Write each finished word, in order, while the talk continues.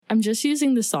I'm just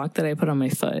using the sock that I put on my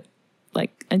foot.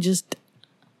 Like,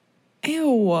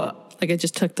 Ew. Like, I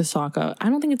just took the sock out. I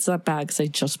don't think it's that bad because I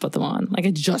just put them on. Like,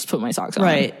 I just put my socks on.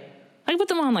 Right. I put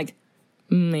them on, like,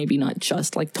 maybe not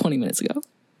just, like, 20 minutes ago.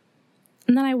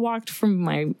 And then I walked from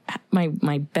my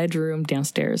bedroom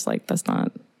downstairs. Like, that's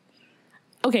not...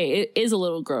 Okay, it is a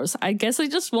little gross. I guess I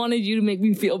just wanted you to make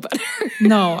me feel better.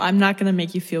 No, I'm not going to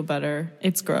make you feel better.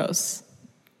 It's gross.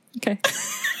 Okay.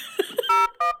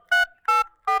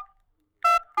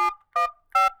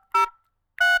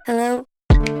 Hello?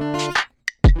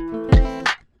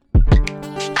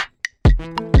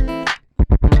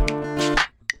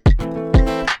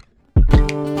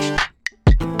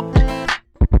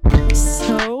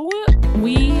 So,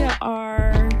 we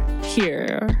are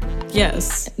here.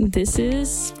 Yes. This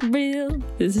is real.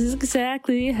 This is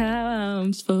exactly how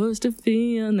I'm supposed to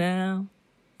feel now.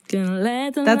 Gonna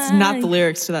let the That's light not the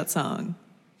lyrics to that song.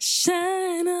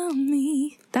 shine on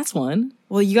me. That's one.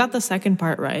 Well, you got the second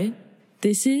part right.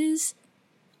 This is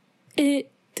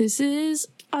it. This is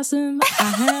awesome. I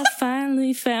have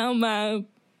finally found my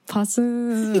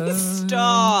possum.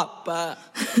 Stop.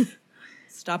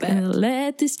 Stop Gonna it.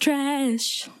 let this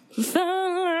trash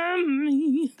fall on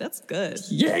me. That's good.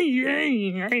 Yeah.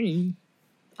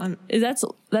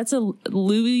 That's a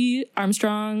Louis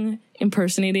Armstrong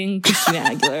impersonating Christina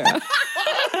Aguilera.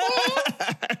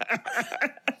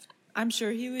 I'm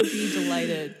sure he would be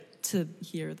delighted to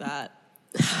hear that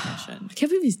impression. I can't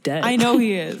believe he's dead. I know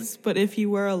he is, but if he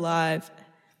were alive,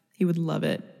 he would love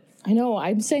it. I know.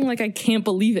 I'm saying like I can't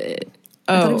believe it.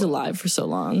 I thought he was alive for so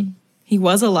long. He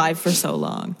was alive for so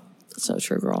long, So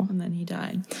true, girl. and then he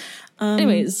died.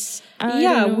 Anyways, I don't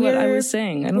know what I was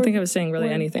saying. I don't think I was saying really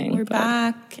anything. We're but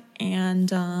back, and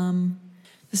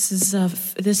this is a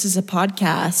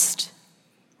podcast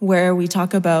where we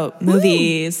talk about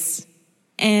movies,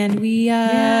 and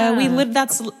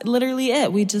that's literally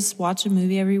it. We just watch a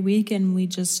movie every week, and we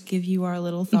just give you our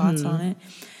little thoughts on it.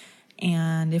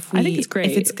 And I think it's great.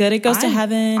 If it's good, it goes to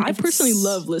heaven. I personally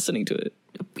love listening to it.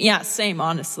 Yeah, same.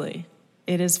 Honestly,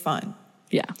 it is fun.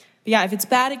 Yeah. But yeah, if it's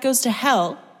bad, it goes to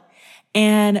hell.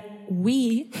 And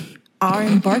we are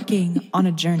embarking on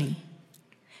a journey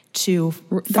to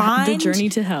find the journey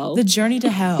to hell. The journey to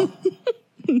hell.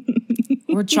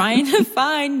 We're trying to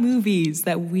find movies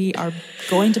that we are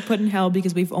going to put in hell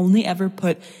because we've only ever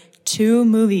put 2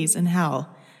 movies in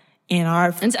hell in our.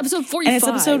 And it's episode 45. And it's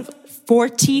episode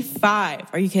 45.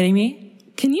 Are you kidding me?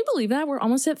 Can you believe that? We're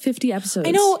almost at 50 episodes.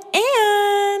 I know.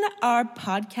 And our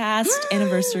podcast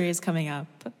anniversary is coming up.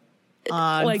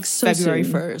 On like so February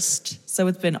soon. 1st. So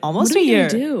it's been almost What are a we year.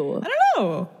 gonna do? I don't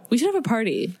know. We should have a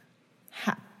party.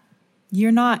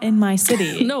 You're not in my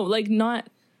city. No, like not.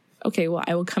 Okay, well,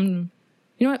 I will come.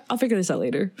 You know what? I'll figure this out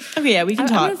later. Okay, yeah, we can I'm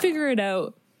talk. going to figure it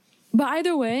out. But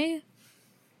either way,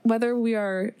 whether we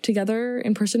are together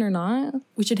in person or not,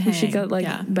 we should we should get like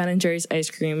Ben and Jerry's ice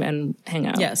cream and hang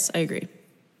out. Yes, I agree.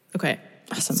 Okay.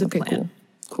 Awesome. It's a Okay, plan.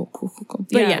 Cool.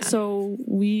 But yeah, yeah. so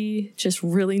we just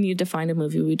really need to find a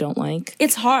movie we don't like.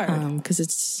 It's hard. Because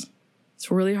it's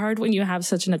really hard when you have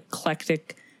such an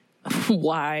eclectic,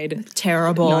 wide,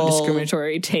 terrible,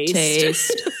 non-discriminatory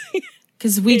taste.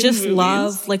 Because we just movies.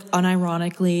 love, like,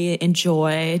 unironically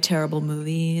enjoy terrible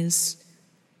movies.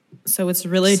 So it's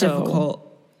really difficult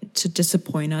to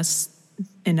disappoint us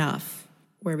enough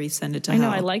where we send it to hell. I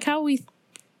know. I like how we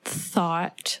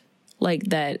thought like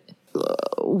that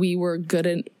we were good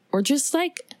at, or just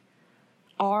like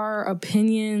our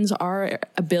opinions, our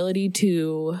ability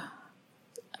to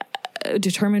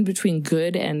determine between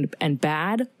good and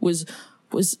bad was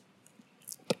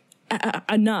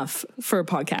enough for a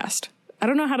podcast. I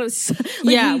don't know how to.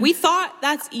 We thought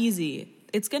that's easy.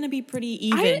 It's going to be pretty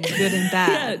even, good and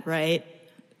bad, right?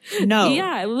 No.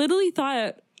 Yeah, I literally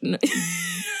thought. I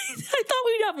thought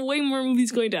we'd have way more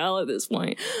movies going to hell at this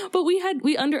point, but we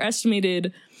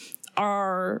underestimated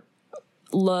our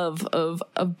love of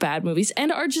bad movies and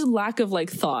our just lack of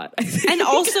like thought. And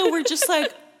also we're just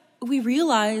like, we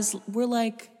realize we're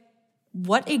like,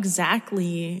 what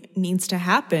exactly needs to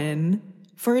happen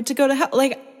for it to go to hell?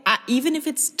 Like, even if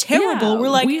it's terrible, we're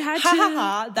like,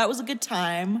 that was a good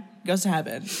time. Goes to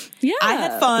heaven. Yeah, I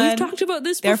had fun. We've talked about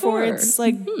this Therefore, before. it's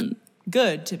like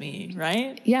good to me,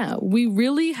 right? Yeah, we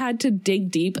really had to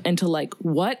dig deep into like,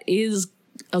 what is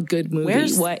a good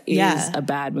movie? What is a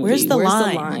bad movie? Where's the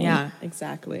line? Yeah,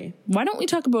 exactly. Why don't we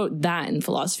talk about that in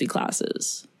philosophy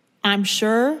classes? I'm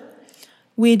sure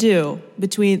we do.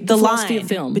 Between the philosophy line of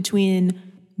film.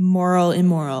 between moral,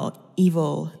 immoral,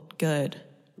 evil, good.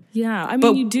 Yeah, I mean,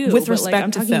 But you do. with but, respect like,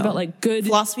 I'm to talking film. about like good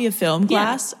Philosophy of film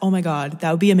class. Oh my God,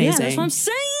 that would be amazing. Yeah, that's what I'm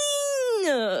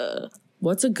saying.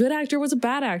 What's a good actor? What's a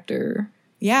bad actor?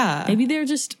 Yeah. Maybe they're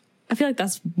just, I feel like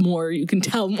that's more, you can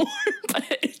tell more, but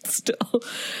it's still,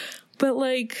 but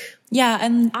like, yeah.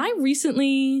 And I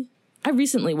recently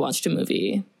watched a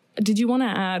movie. Did you want to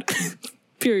add,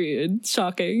 period,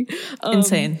 shocking.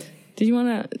 Insane. Did you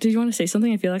want to say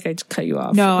something? I feel like I just cut you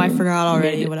off. No, I forgot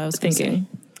already what I was thinking.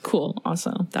 Cool.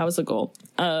 Awesome. That was a goal.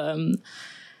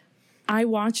 I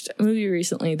watched a movie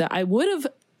recently that I would have,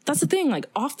 that's the thing, like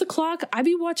off the clock, I'd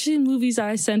be watching movies that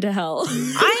I send to hell.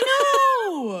 I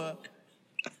know.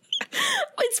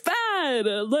 It's bad.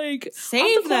 Like, save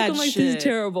off the clock, that I'm like, shit. this is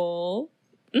terrible.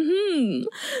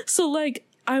 So like,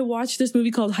 I watched this movie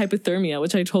called Hypothermia,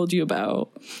 which I told you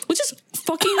about, which is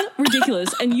fucking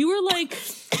ridiculous. And you were like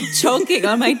choking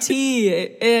on my tea.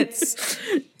 It's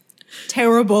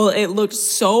terrible. It looked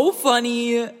so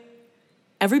funny.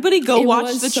 Everybody go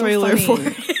watch the trailer for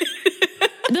it.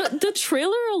 The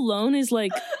trailer alone is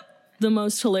like the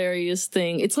most hilarious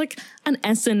thing. It's like an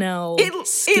SNL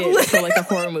skit for like a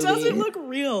horror movie. It doesn't look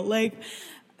real. Like,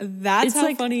 that's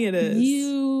how funny it is.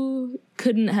 You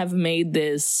couldn't have made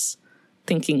this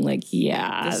thinking like,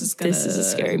 yeah, this is a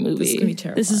scary movie. This is gonna be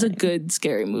terrifying. This is a good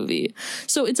scary movie.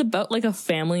 So it's about like a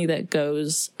family that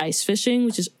goes ice fishing,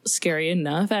 which is scary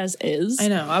enough as is. I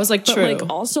know. I was like, but true. like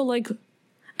also like,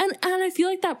 and I feel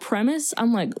like that premise,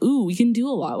 I'm like, ooh, we can do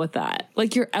a lot with that.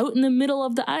 Like you're out in the middle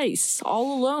of the ice,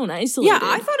 all alone, isolated. Yeah,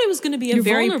 I thought it was going to be a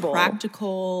very vulnerable.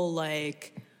 Practical,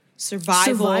 like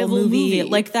survival movie.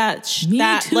 Like that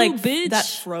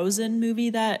Frozen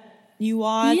movie that you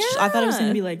watched. Yeah. I thought it was going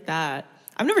to be like that.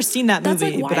 I've never seen that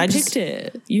movie, like why but I picked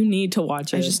it. You need to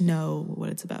watch it. I just know what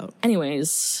it's about.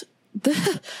 Anyways,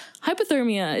 the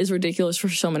hypothermia is ridiculous for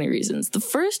so many reasons. The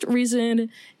first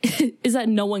reason is that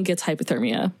no one gets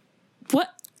hypothermia. What?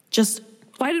 Just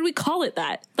why did we call it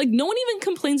that? Like no one even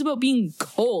complains about being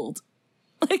cold.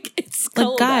 Like it's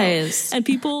cold, like guys, and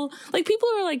people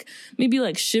are like maybe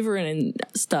like shivering and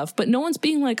stuff, but no one's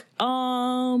being like,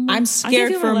 I'm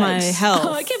scared for my health.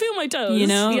 I can't feel my toes. You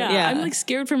know? Yeah. I'm like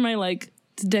scared for my like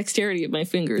dexterity of my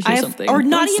fingers or something, or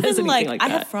not even like I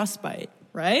have frostbite.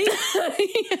 Right?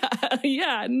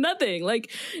 yeah, nothing.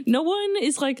 Like, no one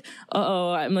is like,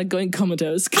 I'm like going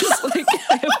comatose because like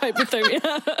I have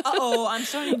hypothermia. I'm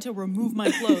starting to remove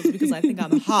my clothes because I think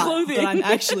I'm hot, but I'm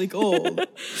actually cold.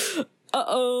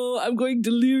 I'm going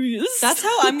delirious. That's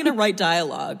how I'm gonna write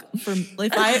dialogue. If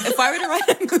I were to write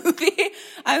a movie,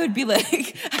 I would be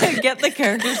like, I get the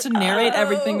characters to narrate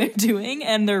everything they're doing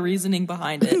and their reasoning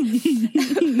behind it.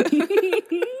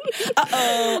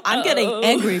 I'm getting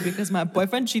angry because my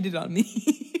boyfriend cheated on me.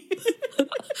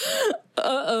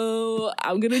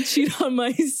 I'm gonna cheat with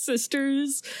my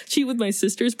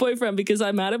sister's boyfriend because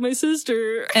I'm mad at my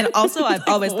sister. And also, I've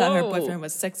always thought her boyfriend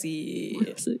was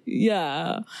sexy.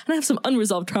 Yeah. And I have some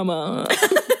unresolved trauma.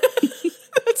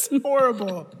 That's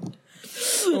horrible.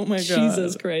 Oh my God.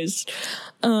 Jesus Christ.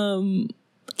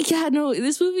 Yeah, no,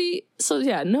 this movie, so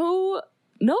yeah, no,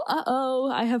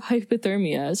 I have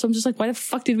hypothermia. So I'm just like, why the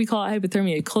fuck did we call it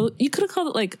hypothermia? You could have called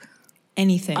it like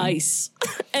anything. Ice.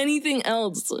 Anything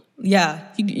else. Yeah.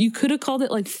 You could have called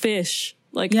it like fish.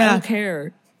 Like, I don't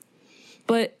care.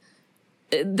 But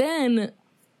then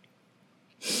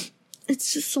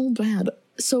it's just so bad.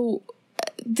 So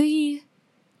the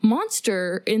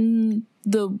monster in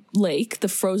the lake, the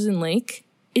frozen lake,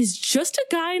 is just a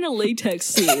guy in a latex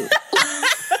suit.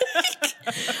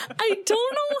 I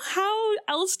don't know how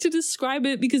else to describe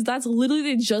it because that's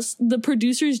literally the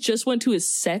producers just went to a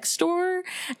sex store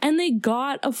and they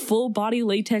got a full body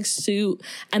latex suit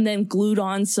and then glued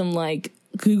on some like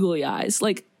googly eyes,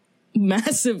 like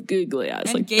massive googly eyes.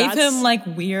 And like gave him like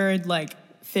weird like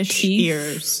fish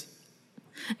ears.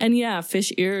 And yeah,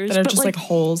 fish ears. That are just like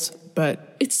holes,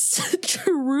 but it's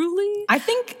truly, I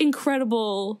think,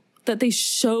 incredible that they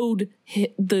showed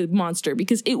the monster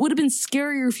because it would have been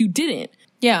scarier if you didn't.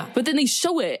 Yeah. But then they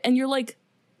show it and you're like,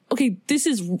 okay, this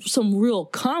is some real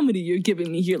comedy you're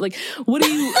giving me here. Like, what are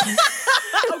you...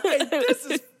 Okay, this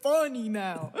is funny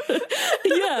now.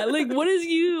 Yeah, like, what is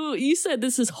you said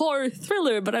this is horror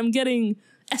thriller, but I'm getting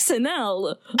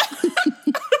SNL.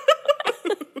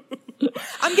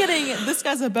 I'm getting, this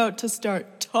guy's about to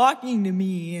start talking to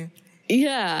me.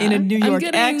 Yeah. In a New York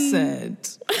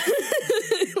accent.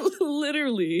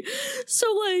 Literally.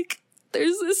 So, like,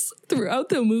 there's this, throughout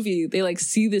the movie, they, like,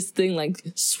 see this thing, like,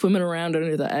 swimming around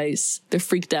under the ice. They're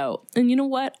freaked out. And you know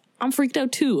what? I'm freaked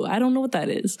out, too. I don't know what that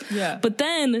is. Yeah. But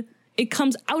then it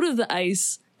comes out of the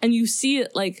ice, and you see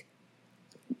it, like,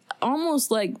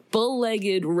 almost, like,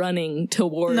 bull-legged running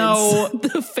towards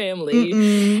the family.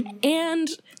 Mm-mm. And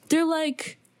they're,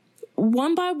 like,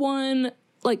 one by one...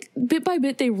 Like, bit by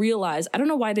bit, they realize, I don't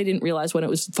know why they didn't realize when it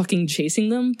was fucking chasing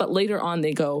them, but later on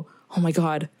they go, oh my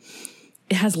God,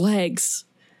 it has legs.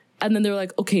 And then they're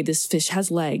like, okay, this fish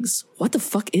has legs. What the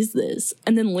fuck is this?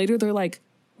 And then later they're like,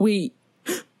 wait,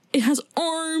 it has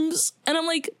arms. And I'm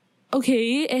like,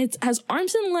 okay, it has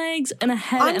arms and legs and a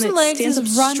head, Arms and and it legs stands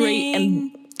is up straight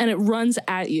running. and it runs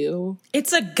at you.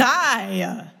 It's a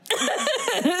guy.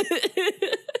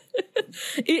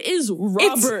 It is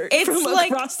Robert It's from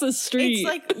like, across the street. It's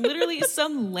like literally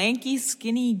some lanky,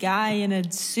 skinny guy in a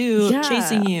suit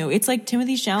chasing you. It's like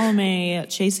Timothée Chalamet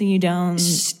chasing you down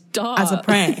Stop. as a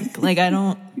prank. Like, I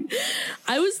don't...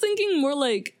 I was thinking more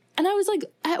like, and I was like,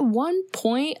 at one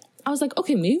point, I was like,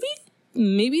 okay,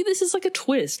 maybe this is like a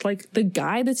twist. Like the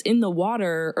guy that's in the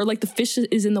water, or like the fish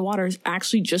that is in the water, is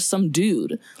actually just some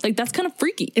dude. Like that's kind of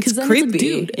freaky. It's then creepy. It's a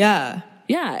dude. Yeah.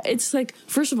 Yeah. It's like,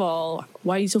 first of all,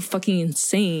 why are you so fucking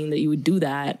insane that you would do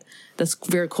that? That's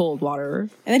very cold water.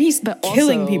 And then he's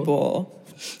killing also, people.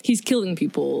 He's killing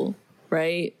people,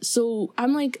 right? So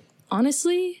I'm like,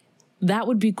 honestly, that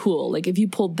would be cool. Like if you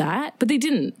pulled that, but they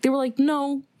didn't. They were like,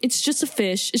 no, it's just a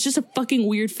fish. It's just a fucking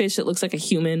weird fish that looks like a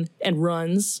human and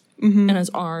runs and has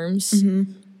arms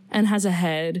and has a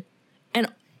head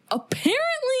and apparently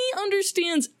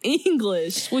understands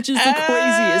English, which is the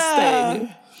craziest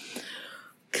thing.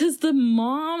 Because the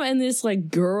mom and this like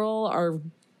girl are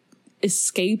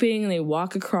escaping and they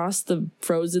walk across the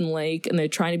frozen lake and they're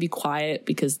trying to be quiet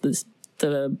because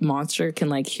the monster can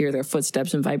like hear their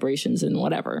footsteps and vibrations and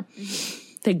whatever.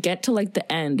 They get to like the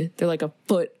end. They're like a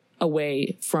foot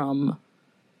away from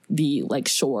the like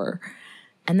shore.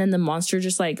 And then the monster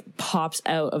just like pops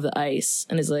out of the ice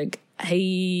and is like,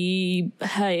 hey.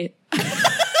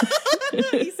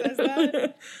 He says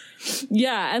that.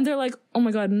 Yeah. And they're like, oh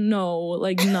my God, no,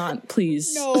 like not,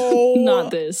 please. No. Not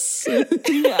this.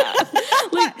 Yeah.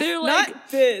 Like they're like,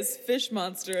 Not this fish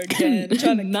monster again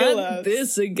trying to kill us. not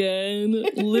this again.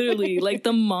 Literally. Like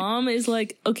the mom is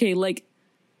like, okay, like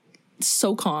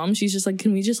so calm. She's just like,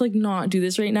 can we just like not do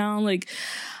this right now? Like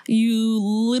you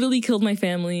literally killed my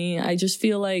family. I just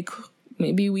feel like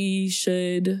maybe we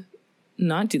should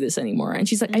not do this anymore. And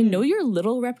she's like, I know your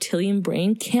little reptilian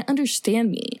brain can't understand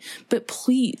me, but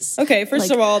please. Okay, first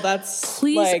like, of all, that's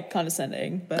please, like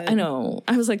condescending. But I know.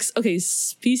 I was like, okay,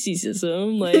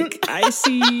 speciesism. Like, I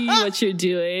see what you're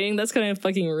doing. That's kind of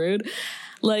fucking rude.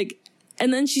 Like,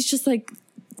 and then she's just like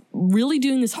really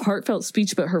doing this heartfelt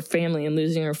speech about her family and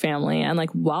losing her family. And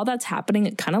like, while that's happening,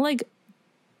 it kind of like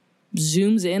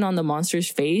zooms in on the monster's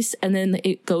face, and then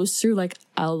it goes through like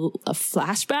a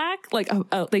flashback. Like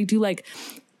they do like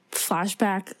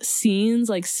flashback scenes,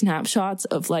 like snapshots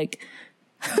of like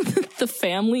the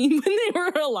family when they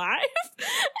were alive,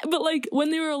 but like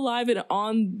when they were alive and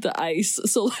on the ice.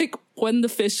 So like when the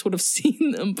fish would have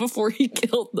seen them before he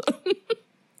killed them.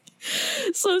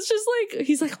 So it's just like,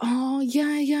 he's like, oh,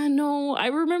 yeah, no, I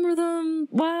remember them.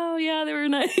 Wow, yeah, they were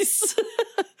nice.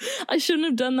 I shouldn't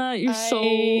have done that. You're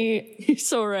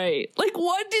so right. Like,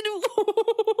 what?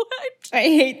 I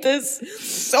hate this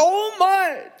so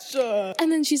much.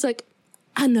 And then she's like,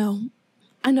 I know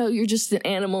you're just an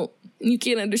animal. You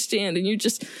can't understand, and you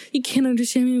can't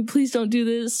understand me. Please don't do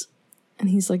this.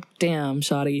 And he's like, damn,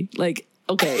 shoddy. Like,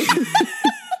 okay.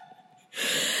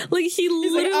 Like he's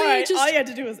literally like, all right, just, all you had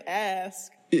to do was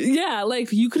ask. Yeah,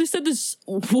 like you could have said this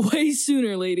way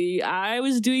sooner, lady. I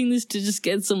was doing this to just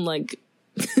get some like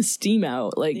steam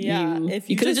out. Like if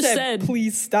you could have just said,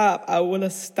 please stop, I would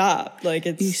have stopped. Like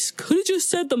you could have just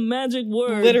said the magic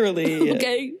word. Literally.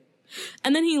 Okay.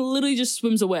 And then he literally just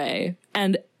swims away,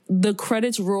 and the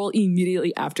credits roll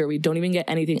immediately after. We don't even get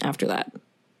anything after that.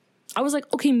 I was like,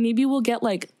 okay, maybe we'll get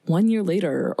like 1 year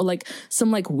later, or like some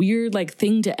like weird like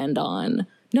thing to end on.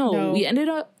 No. We ended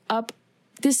up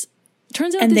this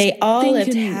turns out, and this they all thing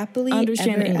lived can happily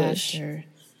understand ever English, after.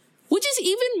 which is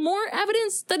even more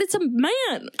evidence that it's a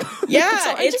man. Yeah,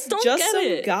 so I it's just don't just get some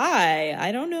it. guy.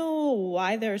 I don't know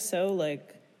why they're so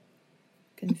like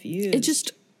confused. It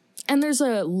just, and there's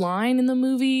a line in the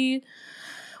movie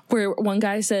where one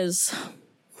guy says,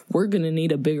 "We're gonna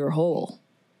need a bigger hole,"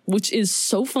 which is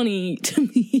so funny to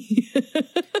me.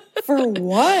 For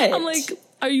what? I'm like,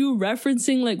 are you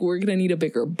referencing like we're gonna need a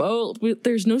bigger boat?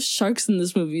 There's no sharks in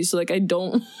this movie, so like I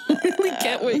don't really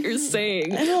get what you're saying.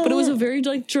 But it was a very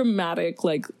like dramatic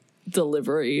like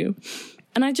delivery,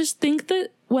 and I just think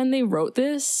that when they wrote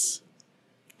this,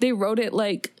 they wrote it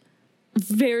like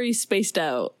very spaced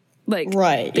out. Like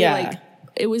right, they, yeah. Like,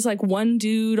 it was like one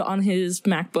dude on his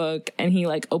MacBook, and he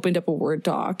like opened up a Word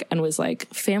doc and was like,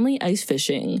 family ice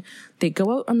fishing. They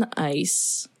go out on the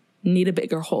ice, need a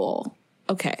bigger hole.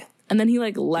 Okay. And then he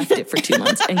like left it for 2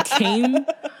 months and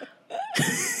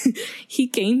he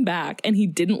came back and he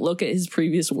didn't look at his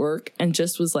previous work and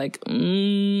just was like,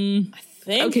 I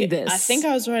I think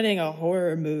I was writing a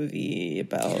horror movie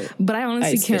about, but I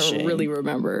honestly can't fishing. really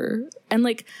remember. And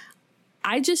like,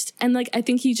 I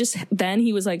think he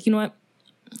was like, you know what?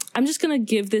 I'm just going to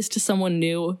give this to someone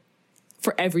new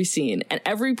for every scene. And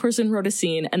every person wrote a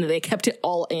scene and they kept it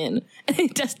all in. And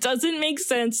it just doesn't make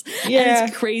sense. Yeah. And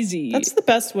it's crazy. That's the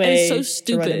best way so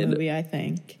stupid. to write a movie, I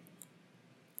think.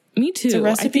 Me too. It's a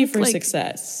recipe for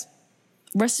success.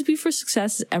 Recipe for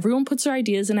success is everyone puts their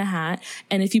ideas in a hat.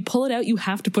 And if you pull it out, you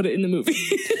have to put it in the movie.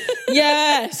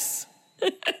 Yes.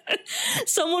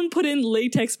 Someone put in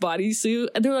latex bodysuit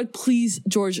and they were like, please,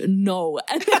 George, no.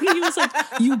 And then he was like,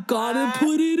 you gotta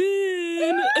put it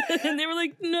in. And they were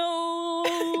like, no.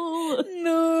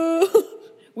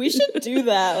 We should do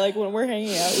that. Like when we're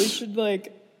hanging out, we should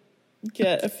like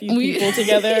get a few people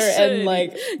together and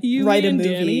like write a movie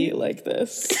Danny. Like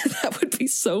this. That would be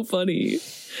so funny.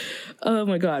 Oh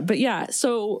my God. But yeah,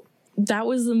 so that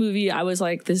was the movie. I was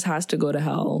like, this has to go to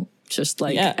hell. Just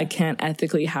like, I can't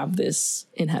ethically have this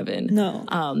in heaven. No.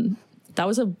 That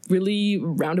was a really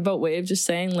roundabout way of just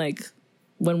saying, like,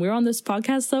 when we're on this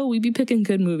podcast, though, we be picking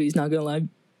good movies, not gonna lie.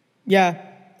 Yeah.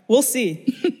 We'll see.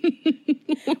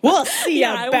 We'll see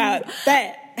about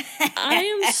that. I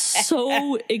am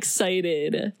so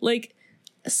excited. Like,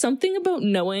 something about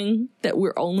knowing that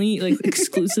we're only, like,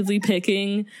 exclusively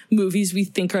picking movies we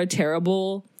think are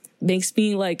terrible makes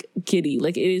me, like, giddy.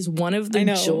 Like, it is one of the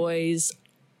joys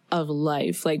of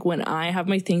life. Like when I have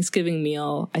my Thanksgiving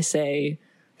meal, I say,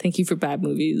 thank you for bad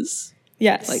movies.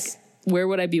 Yes. Like, where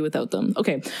would I be without them?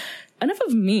 Okay. Enough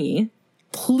of me.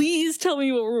 Please tell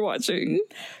me what we're watching.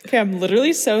 Okay, I'm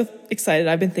literally so excited.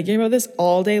 I've been thinking about this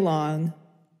all day long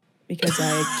because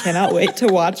I cannot wait to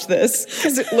watch this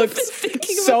because it looks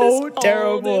so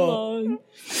terrible.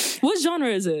 What genre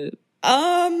is it?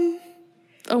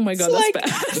 Oh my God, that's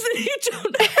bad. You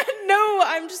don't know.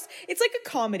 No, it's like a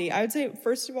comedy. I would say,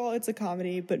 first of all, it's a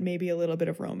comedy, but maybe a little bit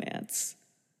of romance.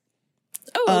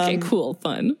 Oh, okay, cool,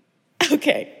 fun.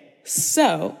 Okay,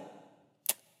 so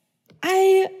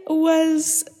I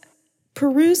was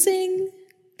perusing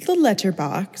the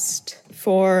Letterboxd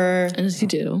for, as you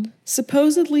do,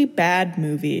 supposedly bad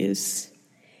movies,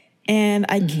 and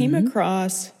I came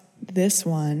across this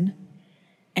one,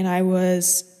 and I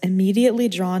was immediately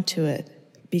drawn to it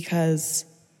because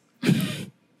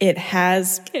it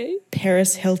has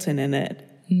Paris Hilton in it.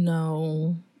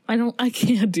 No, I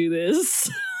can't do this.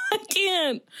 I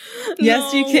can't.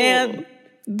 Yes, you can.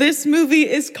 This movie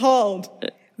is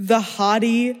called The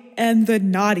Hottie and the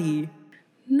Naughty.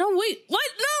 No, wait, what?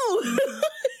 No.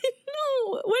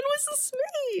 No. When was this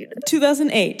made?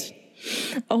 2008.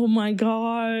 Oh my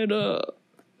God.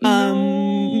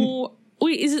 No.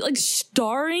 Wait, is it like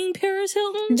starring Paris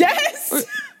Hilton? Yes.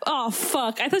 Oh,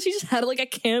 fuck. I thought she just had like a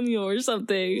cameo or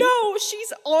something. No,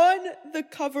 she's on the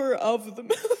cover of the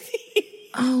movie.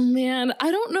 Oh, man. I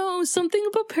don't know. Something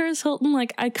about Paris Hilton,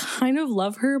 like, I kind of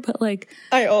love her, but, like...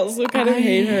 I also kind of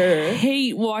hate her. I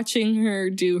hate watching her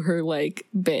do her, like,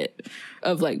 bit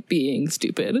of, like, being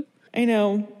stupid. I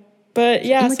know. But,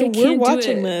 yeah, like, so we're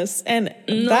watching this, and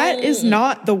that is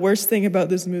not the worst thing about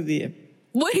this movie.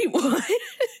 Wait, what?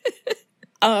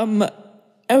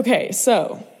 Okay,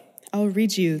 so I'll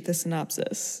read you the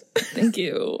synopsis. Thank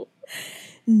you.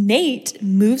 Nate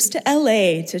moves to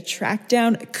LA to track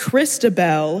down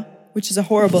Christabel, which is a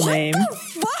horrible name. What the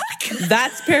fuck?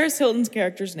 That's Paris Hilton's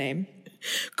character's name.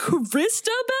 Christabel?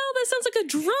 That sounds like a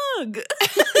drug.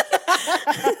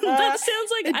 That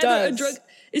sounds like a drug.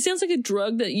 It sounds like a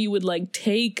drug that you would like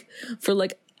take for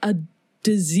like a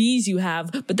disease you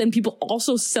have, but then people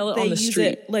also sell it on the street. They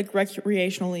use it like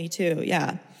recreationally too.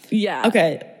 Yeah. Yeah.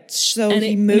 Okay. So and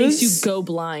he it moves. makes you go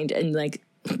blind and like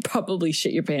probably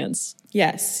shit your pants.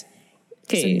 Yes.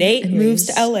 Okay. So Nate moves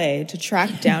to LA to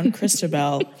track down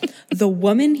Christabel, the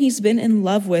woman he's been in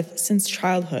love with since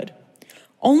childhood,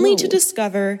 only to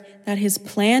discover that his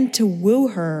plan to woo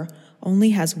her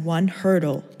only has one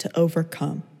hurdle to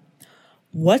overcome.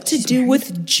 What to do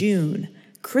with June,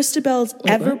 Christabel's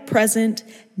ever-present,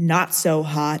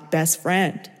 not-so-hot best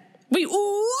friend. Wait,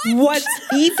 what? What's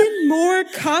even more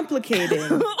complicating... I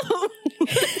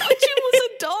thought she was a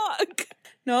dog.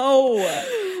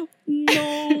 No.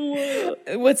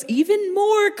 What's even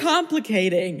more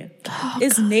complicating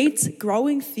is Nate's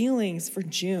growing feelings for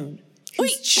June,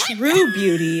 whose true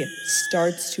beauty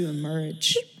starts to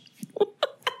emerge.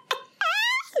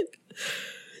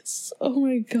 Oh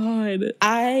my God.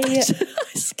 I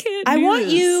just can't I do want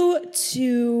this. you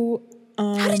to...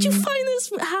 how did you find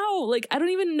this? How? Like, I don't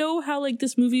even know how, like,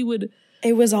 this movie would...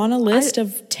 It was on a list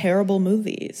of terrible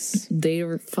movies. They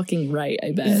were fucking right,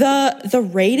 I bet. The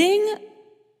rating,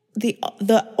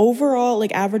 the overall,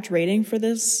 like, average rating for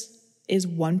this is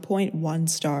 1.1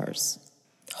 stars.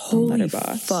 Holy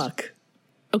Letterboxd. fuck.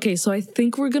 Okay, so I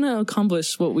think we're gonna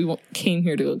accomplish what we came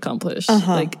here to accomplish.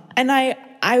 Like, and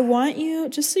I want you,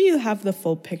 just so you have the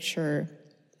full picture,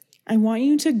 I want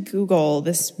you to Google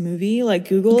this movie, like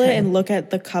Google it and look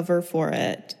at the cover for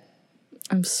it.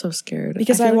 I'm so scared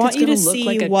because I want you to see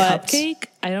like a what cupcake.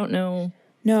 I don't know.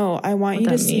 No, I want you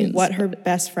to see what her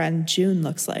best friend June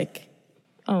looks like.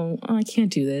 Oh, I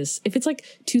can't do this. If it's like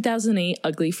 2008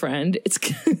 Ugly Friend, it's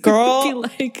girl, gonna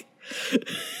be like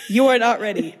you are not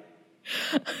ready.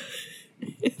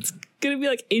 It's gonna be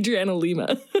like Adriana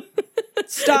Lima.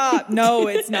 Stop. No,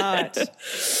 it's not.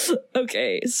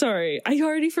 Okay, sorry. I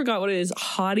already forgot what it is.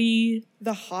 Hottie.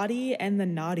 The hottie and the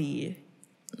naughty.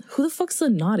 Who the fuck's the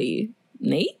naughty?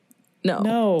 Nate?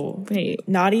 No. Wait.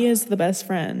 Naughty is the best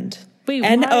friend. Wait,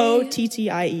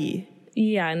 Nottie.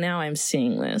 Yeah, now I'm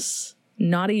seeing this.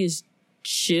 Naughty is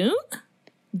June?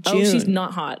 Oh, she's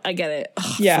not hot. I get it.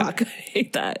 Oh, yeah. Fuck. I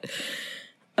hate that.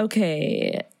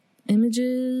 Okay.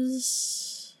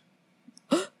 Images.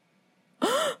 Oh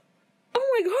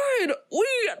my god.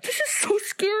 Wait, this is so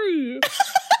scary.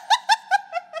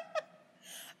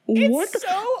 It's so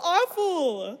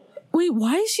awful. Wait,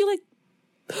 why is she like...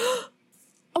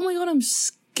 Oh my god, I'm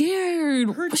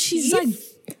scared. She's like...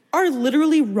 are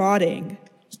literally rotting.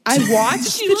 I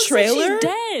watched the trailer. Like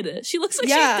she's dead. She looks like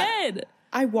she's dead.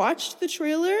 I watched the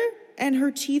trailer and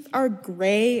her teeth are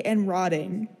gray and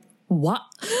rotting. What?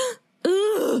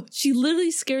 Ugh, she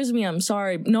literally scares me. I'm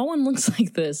sorry. No one looks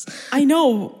like this. I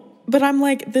know, but I'm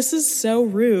like, this is so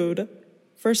rude.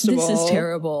 First of all. This is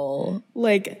terrible.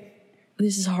 Like...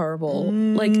 This is horrible.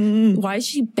 Like, why is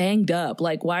she banged up?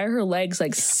 Like, why are her legs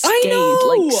like scathed? I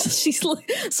know! Like, she's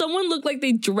like, someone looked like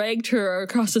they dragged her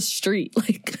across the street.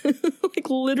 Like, like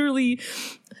literally,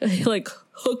 like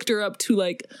hooked her up to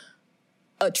like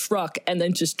a truck and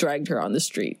then just dragged her on the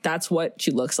street. That's what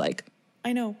she looks like.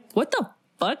 I know. What the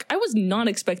fuck? I was not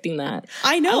expecting that.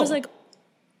 I know. I was like,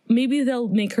 maybe they'll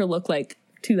make her look like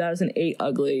 2008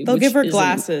 Ugly. They'll give her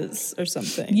glasses or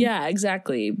something. Yeah,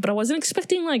 exactly. But I wasn't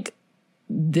expecting like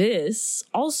this.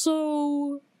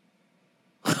 Also,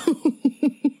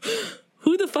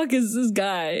 who the fuck is this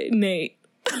guy, Nate?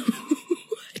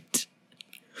 What?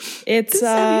 It's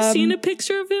have you seen a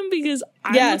picture of him? Because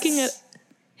I'm looking at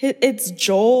it's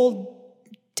Joel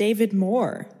David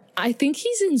Moore. I think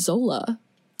he's in Zola.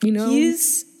 You know, he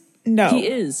is.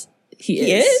 He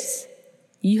is.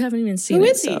 You haven't even seen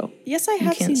it. So yes, I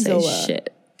have seen Zola.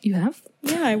 Shit, you have?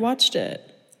 Yeah, I watched it.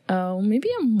 Oh, maybe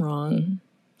I'm wrong.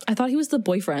 I thought he was the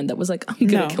boyfriend that was like, I'm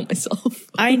gonna kill myself.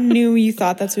 I knew you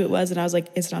thought that's who it was, and I was like,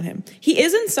 it's not him. He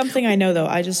is in something I know, though.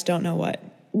 I just don't know what.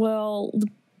 Well,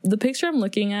 the picture I'm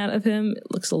looking at of him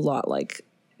looks a lot like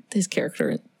his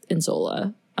character in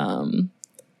Zola.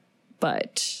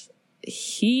 But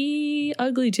he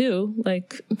ugly too.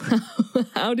 Like,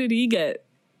 how did he get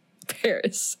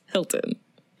Paris Hilton?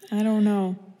 I don't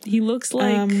know. He looks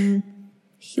like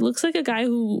a guy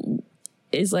who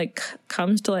is like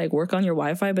comes to like work on your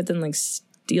Wi-Fi, but then like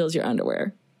steals your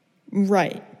underwear.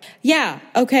 Right. Yeah.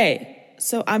 Okay.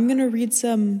 So I'm gonna read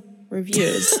some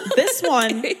reviews. This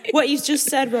one, what you just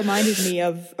said, reminded me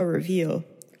of a review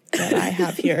that I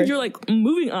have here. You're like,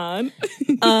 moving on.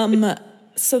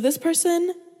 So this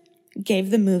person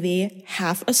gave the movie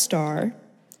half a star,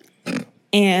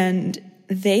 and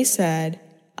they said,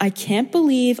 I can't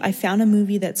believe I found a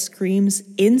movie that screams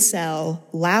incel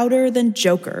louder than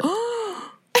Joker.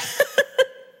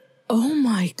 Oh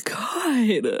my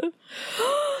god.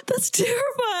 That's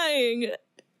terrifying.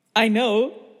 I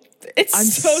know. I'm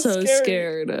so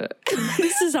scared.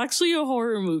 This is actually a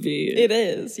horror movie. It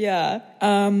is, yeah.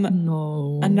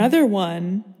 No. Another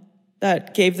one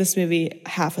that gave this movie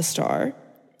half a star.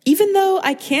 Even though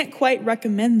I can't quite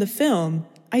recommend the film,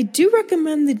 I do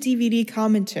recommend the DVD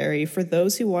commentary for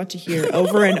those who want to hear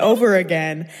over and over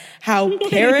again how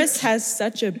Paris has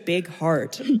such a big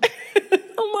heart.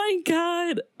 Oh my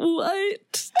god.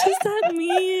 What does that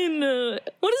mean? What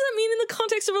does that mean in the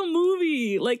context of a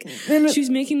movie? Like, she's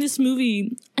making this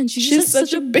movie and she just has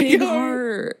such a big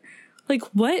heart. Like,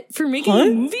 what? For making a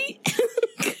movie?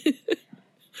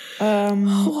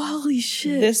 Holy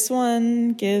shit. This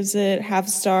one gives it half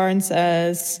a star and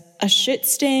says, a shit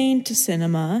stain to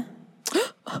cinema.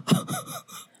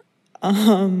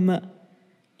 And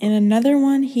another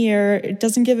one here, it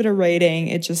doesn't give it a rating.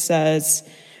 It just says,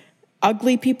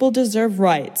 ugly people deserve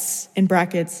rights, in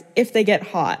brackets, if they get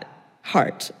hot.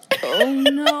 Heart. Oh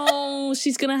no.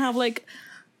 She's gonna have like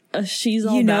a she's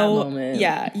all that moment.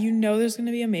 Yeah, you know there's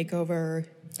gonna be a makeover.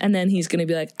 And then he's gonna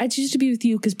be like, I choose to be with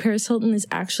you because Paris Hilton is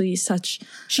actually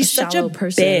she's such a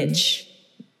person. Bitch.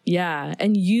 Yeah.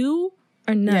 And you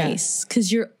are nice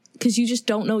because you just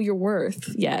don't know your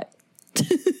worth yet.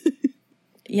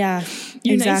 Yeah,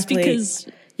 You're exactly. nice because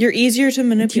you're easier to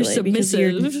manipulate. you're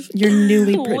submissive. Because you're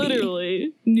newly pretty.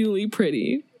 Literally newly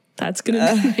pretty. That's gonna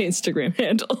be my Instagram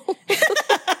handle.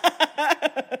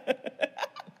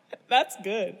 That's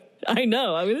good. I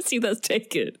know. I'm gonna see that's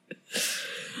taken.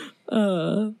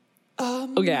 Okay,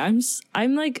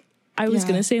 I'm like, I was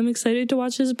gonna say I'm excited to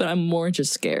watch this, but I'm more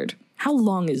just scared. How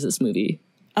long is this movie?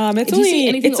 It's if only you see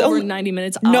anything over only, 90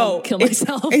 minutes, I'll kill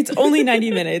myself. It's only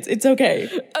 90 minutes. It's okay.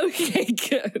 Okay,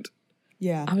 good.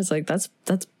 Yeah. I was like, that's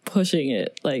pushing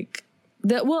it. Like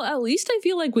that. Well, at least I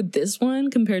feel like with this one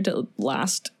compared to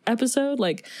last episode,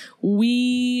 like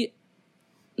I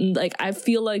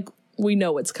feel like we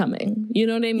know what's coming. You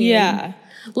know what I mean? Yeah.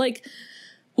 Like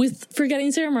with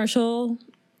Forgetting Sarah Marshall,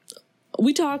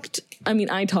 I talked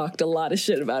a lot of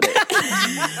shit about it.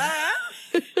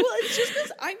 Well, it's just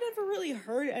because I never really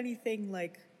heard anything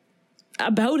like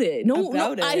about it.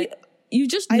 You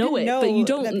just know it, but you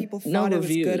don't that people thought know it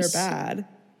reviews. was good or bad.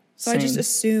 So Same. I just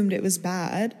assumed it was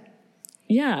bad.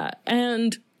 Yeah,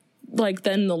 and like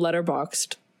then the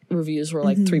Letterboxd reviews were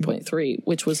like 3.3,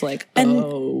 which was like, but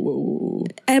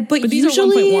these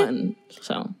usually, are 1.1.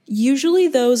 So usually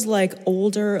those like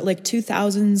older like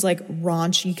 2000s like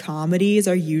raunchy comedies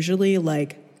are usually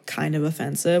like kind of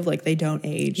offensive, like they don't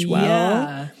age well.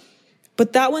 Yeah.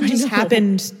 But that one just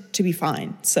happened to be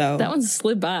fine. So that one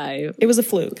slid by. It was a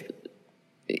fluke.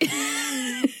 It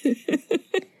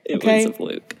was a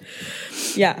fluke.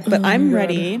 Yeah, but I'm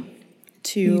ready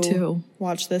to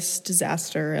watch this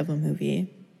disaster of a movie.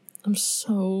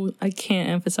 I can't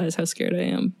emphasize how scared I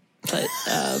am, but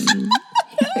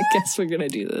I guess we're gonna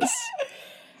do this.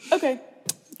 Okay.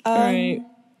 All right.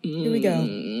 Here we go.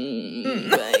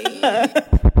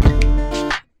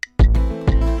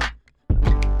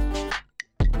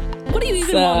 What do you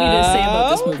even want me to say about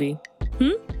this movie?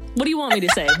 What do you want me to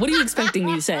say? What are you expecting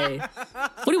me to say?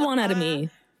 What do you want out of me?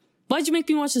 Why'd you make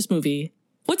me watch this movie?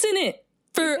 What's in it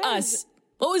for us?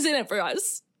 What was in it for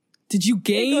us? Did you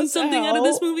gain something out of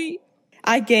this movie?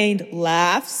 I gained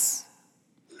laughs.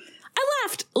 I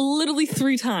laughed literally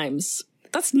 3 times.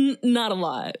 That's not a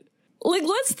lot. Like,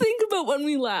 let's think about when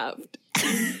we laughed.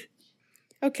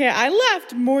 Okay, I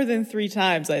laughed more than 3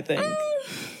 times, I think.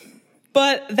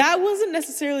 But that wasn't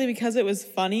necessarily because it was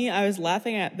funny. I was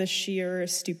laughing at the sheer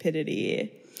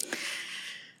stupidity,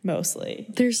 mostly.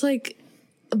 There's like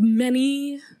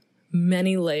many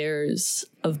layers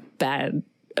of bad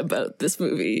about this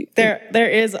movie. There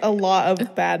is a lot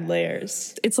of bad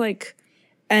layers. It's like,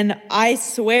 and I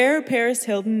swear Paris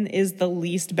Hilton is the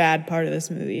least bad part of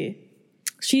this movie.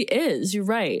 She is. You're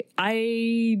right.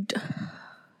 I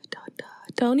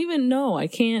don't even know. I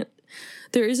can't.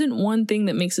 There isn't one thing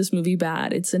that makes this movie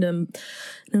bad. It's an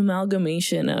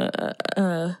amalgamation,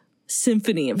 a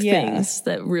symphony of things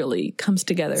that really comes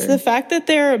together. It's the fact that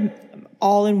they're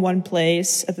all in one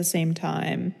place at the same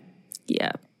time.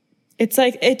 Yeah. It's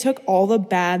like it took all the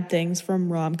bad things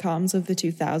from rom-coms of the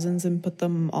 2000s and put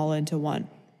them all into one.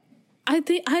 I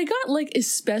think I got like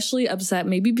especially upset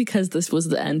maybe because this was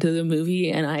the end of the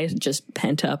movie and I just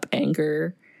pent up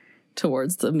anger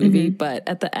towards the movie, but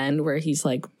at the end where he's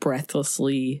like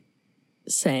breathlessly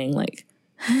saying like,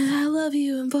 I love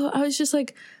you, and I was just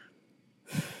like,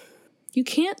 you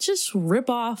can't just rip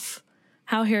off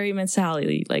How Harry Met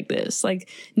Sally like this. Like,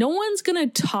 no one's gonna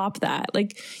top that.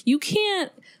 Like, you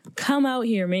can't come out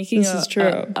here making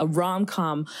a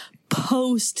rom-com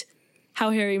post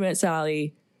How Harry Met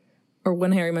Sally or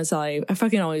When Harry Met Sally. I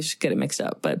fucking always get it mixed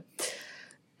up, but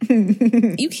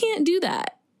you can't do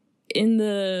that in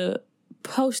the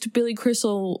post Billy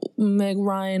Crystal, Meg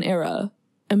Ryan era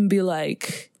and be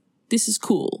like, this is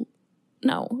cool.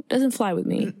 No, it doesn't fly with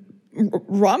me.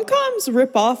 Rom-coms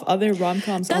rip off other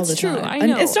rom-coms all the time. That's true. I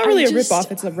know. And it's not really a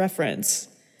rip-off, it's a reference.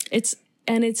 It's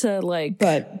a like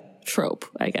trope,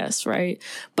 I guess, right?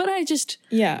 But I just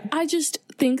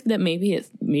think that maybe it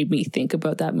made me think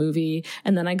about that movie,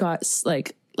 and then I got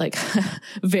like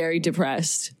very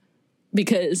depressed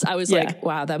because I was like,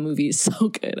 wow, that movie is so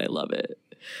good. I love it.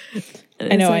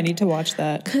 I know, like, I need to watch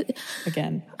that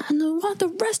again. And I want the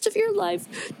rest of your life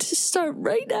to start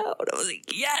right now. And I was like,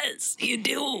 yes, you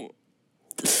do.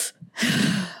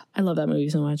 I love that movie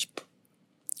so much.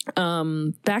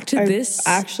 Back to this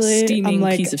steaming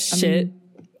piece of shit.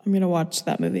 I'm gonna watch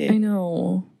that movie. I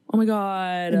know. Oh my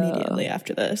God. Immediately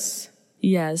after this.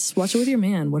 Yes. Watch it with your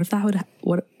man. What if that would,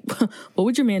 what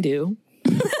would your man do?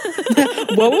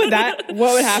 What would happen?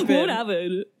 What would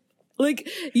happen? Like,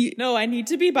 no, I need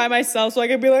to be by myself so I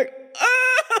can be like,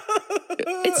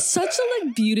 It's such a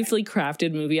like beautifully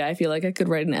crafted movie. I feel like I could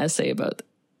write an essay about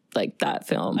like that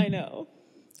film. I know.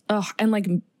 and like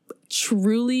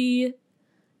truly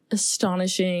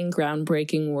astonishing,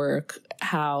 groundbreaking work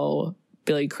how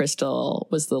Billy Crystal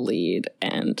was the lead,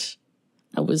 and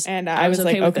I was okay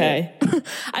like, okay.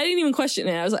 I didn't even question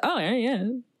it. I was like, oh yeah.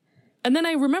 And then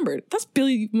I remembered, that's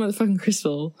Billy motherfucking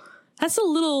Crystal. That's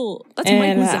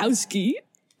Mike Wazowski.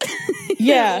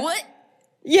 Yeah. What?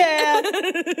 Yeah.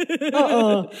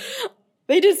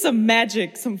 They did some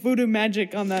voodoo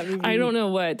magic on that movie. I don't know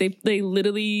what. They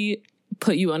literally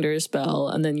put you under a spell,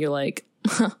 and then you're like,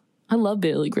 I love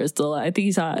Billy Crystal. I think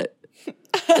he's hot.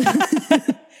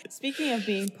 Speaking of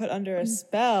being put under a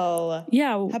spell,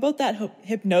 yeah. How about that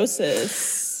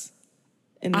hypnosis?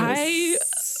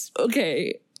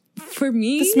 Okay. For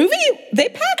me, this movie, they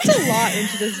packed a lot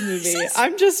into this movie.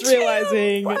 I'm just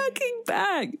realizing. Fucking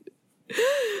bag.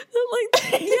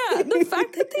 Like, yeah, the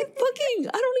fact that they fucking,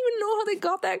 I don't even know how they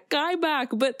got that guy back,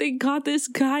 but they got this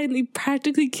guy and they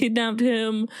practically kidnapped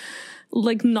him,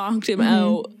 like knocked him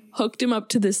out, hooked him up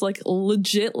to this like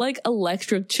legit like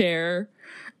electric chair,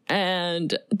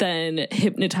 and then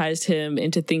hypnotized him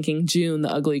into thinking June,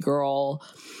 the ugly girl,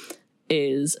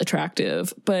 is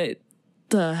attractive. But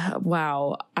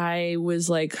I was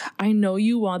like, I know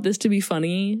you want this to be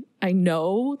funny. I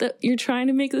know that you're trying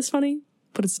to make this funny,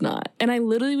 but it's not. And I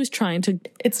literally was trying to.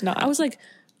 It's not. I was like,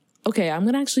 okay, I'm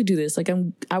gonna actually do this. Like,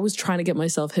 I was trying to get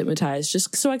myself hypnotized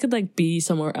just so I could like be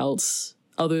somewhere else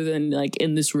other than like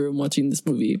in this room watching this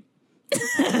movie.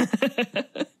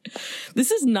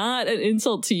 This is not an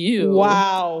insult to you.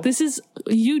 Wow.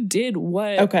 You did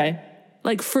what? Okay.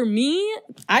 Like, for me,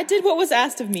 I did what was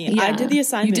asked of me. Yeah, I did the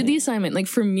assignment. You did the assignment. Like,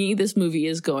 for me, this movie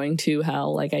is going to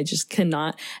hell. Like, I just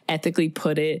cannot ethically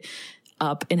put it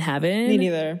up in heaven. Me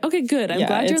neither. Okay, good. I'm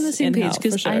glad you're on the same page,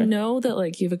 because sure. I know that,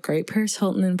 like, you have a great Paris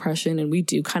Hilton impression, and we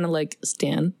do kind of, like,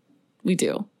 stan. We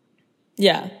do.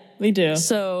 Yeah, we do.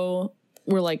 So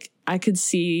we're like, I could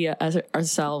see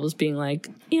ourselves being like,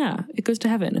 yeah, it goes to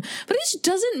heaven. But it just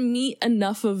doesn't meet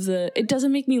enough of it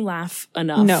doesn't make me laugh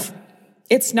enough. No,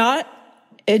 it's not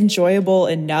enjoyable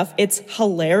enough. It's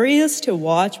hilarious to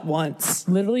watch once.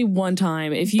 Literally one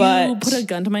time. If you put a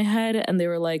gun to my head and they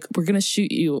were like, we're going to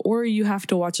shoot you, or you have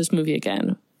to watch this movie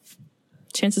again,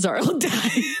 chances are I'll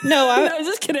die. No, I was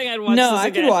just kidding. I'd watch this again. No,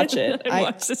 I could watch it. I'd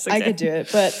watch this again. I could do it,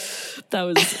 but that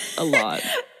was a lot.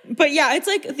 But yeah, it's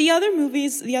like the other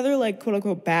movies, the other like quote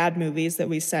unquote bad movies that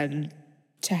we send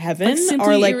to heaven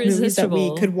are like movies that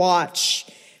we could watch.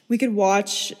 We could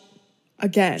watch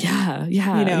again. Yeah.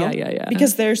 You know? Yeah.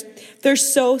 Because they're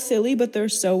so silly, but they're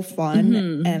so fun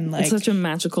and like it's such a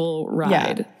magical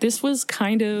ride. Yeah. This was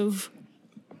kind of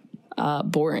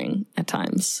boring at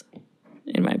times,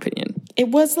 in my opinion. It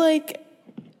was like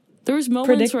there was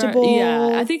moments where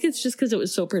I think it's just because it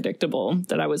was so predictable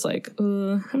that I was like,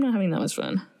 I'm not having that much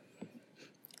fun.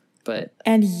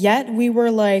 And yet we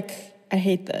were like, I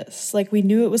hate this. Like, we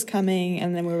knew it was coming,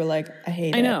 and then we were like, I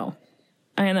hate it. I know.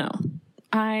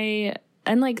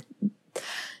 And like,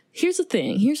 here's the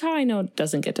thing. Here's how I know it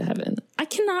doesn't get to heaven. I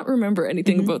cannot remember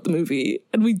anything about the movie,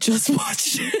 and we just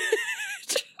watched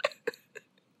it.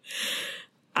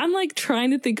 I'm like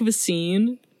trying to think of a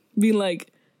scene, being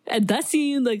like, and that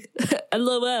scene, like,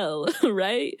 LOL,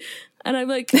 right? And I'm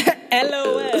like,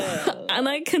 LOL. And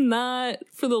I cannot,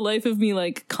 for the life of me,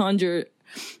 like, conjure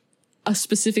a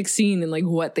specific scene and, like,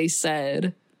 what they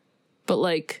said. But,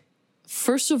 like,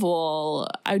 first of all,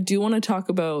 I do want to talk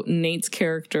about Nate's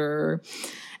character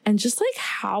and just, like,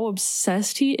 how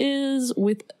obsessed he is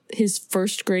with his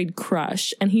first grade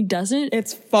crush. And he doesn't...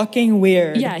 It's fucking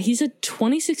weird. Yeah, he's a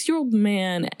 26-year-old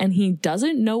man, and he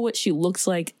doesn't know what she looks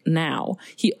like now.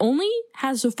 He only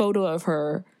has a photo of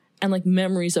her and like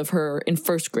memories of her in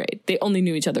first grade. They only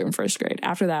knew each other in first grade.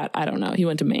 After that, I don't know. He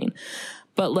went to Maine.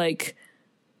 But like,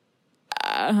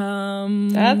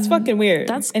 that's fucking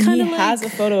weird. And he has a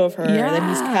photo of her that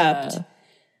he's kept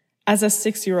as a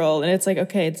 6-year-old. And it's like,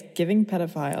 okay, it's giving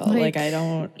pedophile. Like I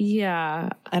don't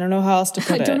know how else to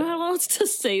put it. I don't know how else to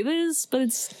say this, but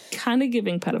it's kind of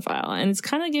giving pedophile. And it's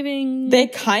kind of giving... They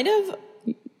kind of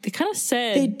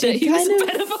said that he was a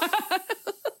pedophile.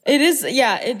 It is,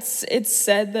 yeah. It's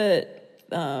said that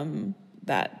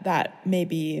that may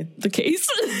be the case,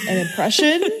 an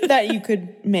impression that you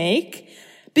could make,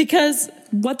 because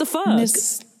what the fuck,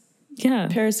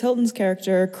 Paris Hilton's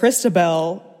character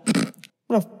Christabel,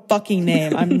 what a fucking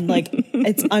name! I'm like,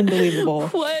 it's unbelievable.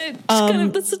 What?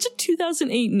 That's such a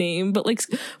 2008 name, but like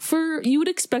you would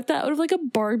expect that out of like a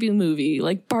Barbie movie,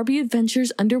 like Barbie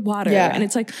Adventures Underwater, and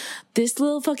it's like this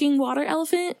little fucking water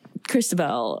elephant.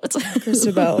 Christabel. It's like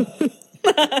Christabel.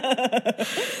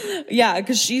 Yeah,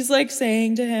 because she's like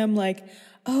saying to him like,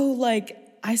 oh, like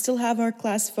I still have our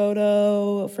class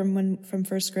photo from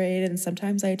first grade, and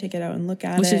sometimes I take it out and look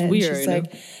at Which it. is and weird. She's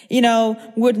like,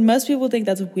 would most people think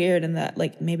that's weird and that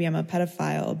like maybe I'm a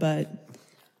pedophile, but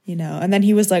and then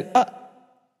he was like, oh,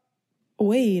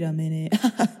 wait a minute.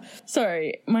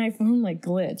 Sorry, my phone like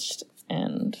glitched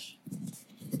and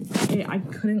I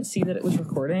couldn't see that it was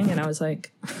recording, and I was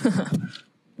like,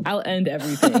 I'll end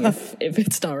everything if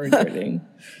it's not recording.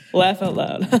 Laugh out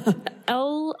loud.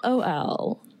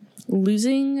 LOL.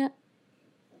 Losing.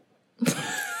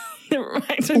 Never mind.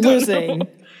 I don't Losing. know.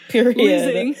 Period.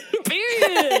 Losing.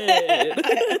 Period.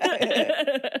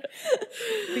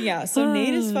 But yeah, so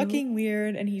Nate is fucking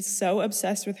weird, and he's so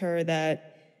obsessed with her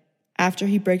that after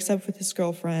he breaks up with his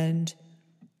girlfriend,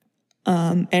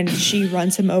 and she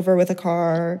runs him over with a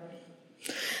car,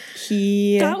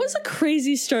 that was a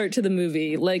crazy start to the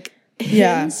movie. Like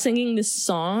him singing this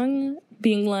song,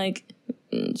 being like,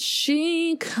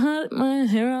 she cut my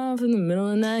hair off in the middle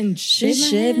of the night and she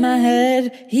shaved my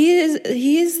head.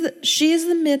 She's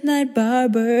the midnight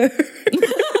barber.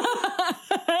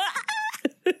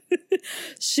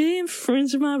 She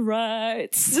infringed my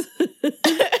rights.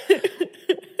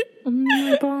 I'm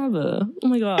my barber. Oh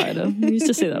my god, I used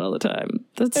to say that all the time.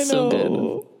 That's so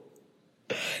good.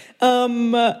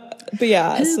 But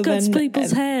yeah, who so cuts then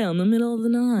people's hair in the middle of the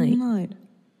night?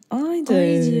 I do.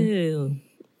 I do.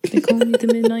 They call me the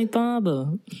midnight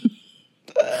barber.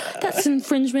 That's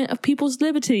infringement of people's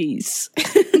liberties.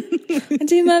 I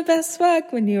do my best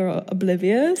work when you're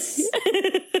oblivious.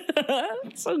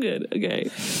 So good. Okay.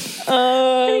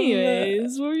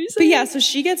 Anyways, what were you saying? But yeah, so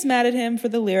she gets mad at him for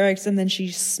the lyrics, and then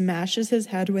she smashes his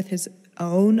head with his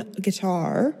own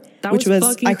guitar, which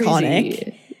was iconic.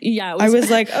 Crazy. Yeah, I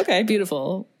was like, okay,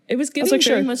 beautiful. It was giving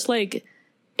very much like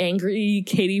angry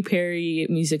Katy Perry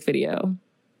music video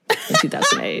in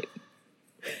 2008.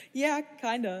 Yeah,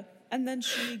 kinda. And then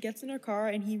she gets in her car,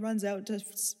 and he runs out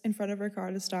in front of her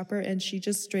car to stop her, and she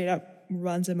just straight up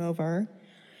runs him over.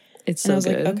 It's so I was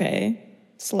good. like, okay,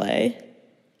 slay.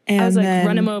 And I was like,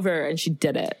 run him over, and she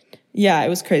did it. Yeah, it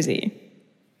was crazy.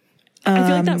 I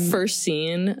feel like that first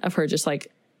scene of her just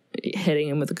like hitting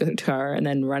him with the guitar and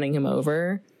then running him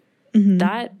over,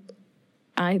 that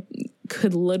I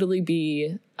could literally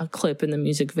be a clip in the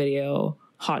music video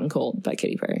Hot and Cold by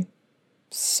Katy Perry.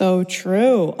 So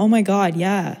true. Oh my God,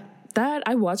 yeah. That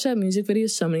I watched that music video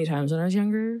so many times when I was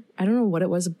younger. I don't know what it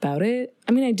was about it.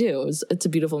 I mean, I do. It's a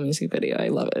beautiful music video. I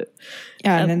love it.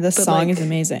 Yeah, and then the song is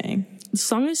amazing. The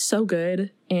song is so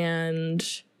good, and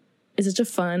it's such a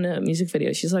fun music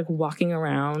video. She's like walking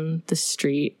around the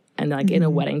street and like in a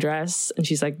wedding dress, and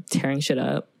she's like tearing shit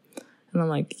up. And I'm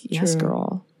like, yes,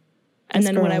 girl. And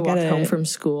then when I walked home from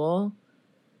school,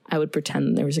 I would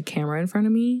pretend there was a camera in front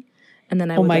of me, and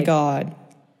then I would God.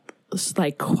 Just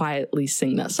like quietly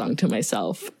sing that song to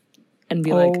myself and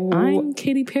be like, I'm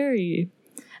Katy Perry.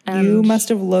 And you must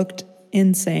have looked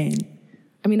insane.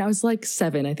 I mean, I was like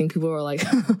 7. I think people were like,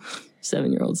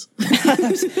 7-year-olds.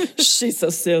 She's so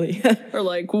silly. Or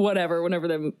like whatever, whenever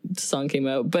that song came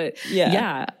out. But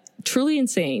yeah, truly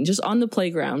insane. Just on the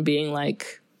playground being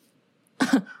like,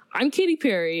 I'm Katy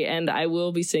Perry and I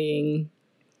will be singing.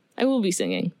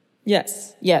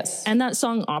 Yes. And that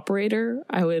song Operator,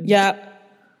 I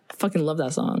fucking love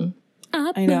that song.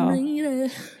 I know.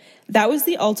 That was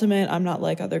the ultimate I'm not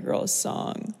like other girls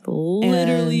song.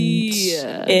 Literally.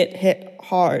 And it hit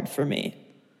hard for me.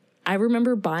 I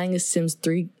remember buying a Sims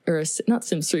 3, or not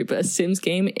Sims 3, but a Sims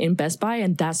game in Best Buy,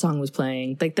 and that song was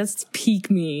playing. Like, that's peak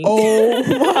me. Oh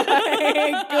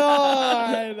my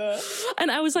God. And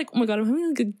I was like, oh my God, I'm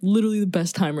having like literally the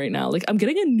best time right now. Like, I'm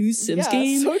getting a new Sims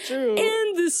game. So true.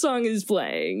 And this song is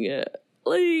playing.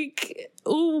 Like,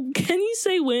 oh, can you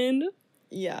say win?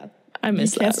 Yeah. I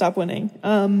miss that. You can't stop winning.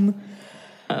 About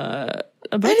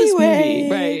this movie,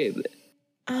 right?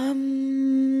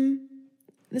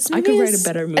 This movie I could write a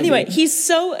better movie. Anyway,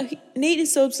 Nate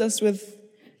is so obsessed with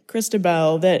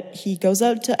Christabel that he goes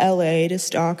out to LA to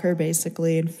stalk her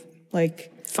basically and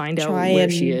like find out where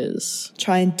she is.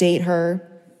 Try and date her.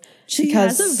 She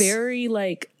has a very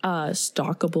like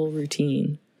stalkable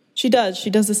routine. She does. She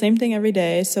does the same thing every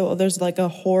day. So there's like a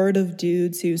horde of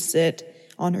dudes who sit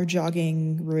on her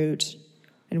jogging route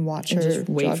and watch her just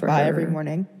wait jog for by her every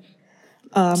morning.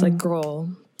 It's like, girl,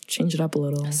 change it up a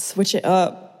little. Switch it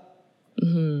up.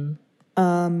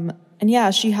 And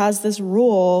yeah, she has this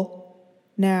rule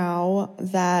now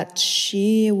that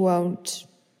she won't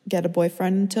get a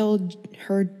boyfriend until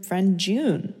her friend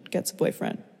June gets a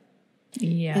boyfriend.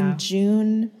 Yeah. And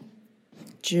June.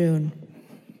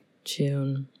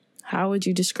 How would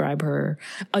you describe her?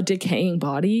 A decaying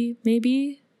body,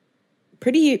 maybe?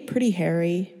 Pretty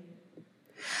hairy.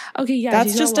 Okay, yeah,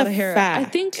 That's she's got just a lot a of hair. fact. I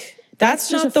think That's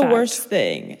just not a the fact. worst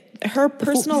thing. Her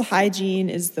personal hygiene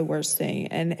is the worst thing,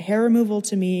 and hair removal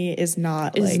to me is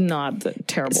not Is like not the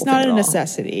terrible. it's thing not at a all.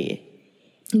 necessity.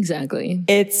 Exactly.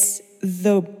 It's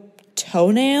the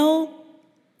toenail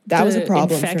that was a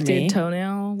problem for infected me.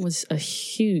 Toenail was a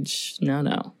huge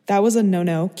no. That was a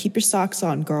no. Keep your socks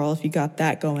on, girl, if you got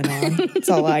that going on. That's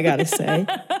all I gotta say.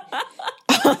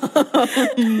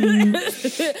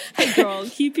 Hey, girl,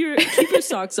 keep your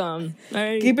socks on. All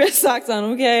right. Keep your socks on,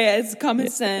 okay? It's common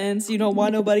sense. You don't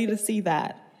want nobody to see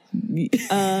that.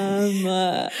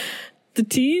 The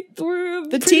teeth were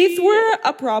Teeth were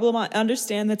a problem. I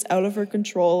understand that's out of her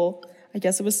control. I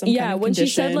guess it was some kind of when condition.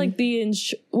 she said like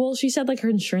she said like her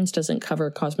insurance doesn't cover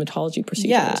cosmetology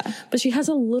procedures. Yeah. But she has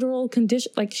a literal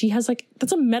condition. Like she has like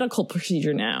that's a medical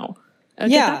procedure now.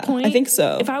 Like, Yeah, at that point, I think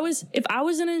so. If I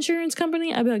was an insurance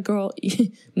company, I'd be like, girl,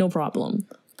 no problem.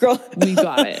 Girl, We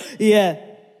got it. yeah.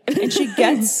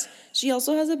 And she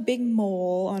also has a big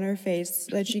mole on her face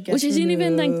that she gets Which isn't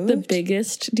even like the removed.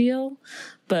 biggest deal,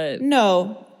 but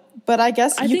No, but I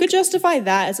guess you think- could justify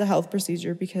that as a health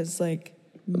procedure because like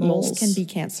moles Moles. can be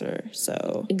cancer.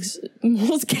 So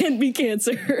moles can be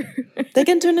cancer. they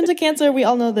can turn into cancer. We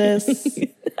all know this.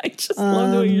 I just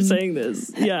love the way you're saying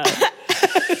this. Yeah.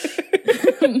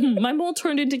 My mole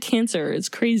turned into cancer. It's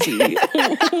crazy.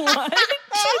 What?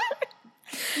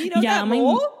 You know Yeah, that my-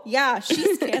 mole? Yeah,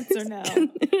 she's cancer now.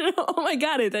 Oh my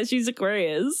god, that she's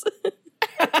Aquarius.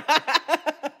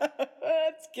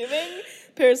 It's giving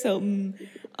Paris Hilton.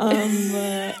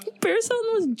 Paris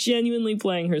Hilton was genuinely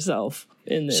playing herself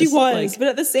in this. She was, Like, but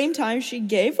at the same time, she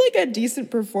gave like a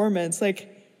decent performance. Like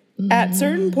at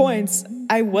certain points,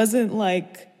 I wasn't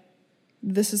like,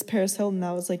 "This is Paris Hilton."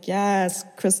 I was like, "Yes,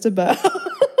 Christabel."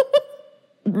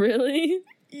 really?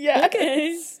 Yeah.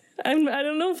 Okay. I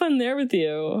don't know if I'm there with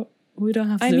you. We don't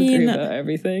have to I agree mean- about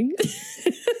everything.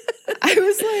 I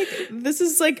was like, "This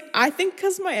is like," I think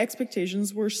because my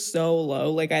expectations were so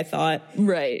low. Like I thought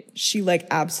Right. she like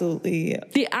absolutely,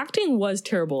 The acting was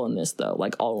terrible in this though,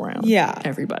 like all around. yeah,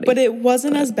 Everybody. But it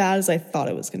wasn't as bad as I thought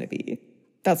it was going to be.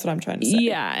 That's what I'm trying to say.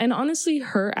 Yeah, and honestly,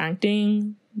 her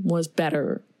acting was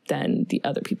better than the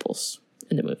other people's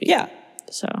in the movie. Yeah.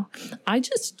 So I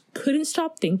just couldn't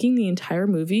stop thinking the entire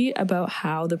movie about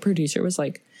how the producer was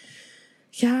like,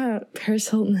 yeah, Paris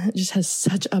Hilton just has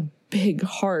such a big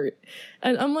heart.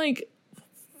 And I'm like,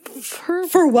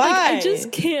 for why? Like, I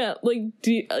just can't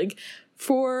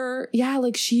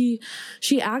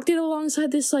she acted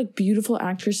alongside this like beautiful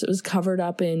actress that was covered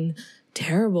up in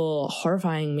terrible,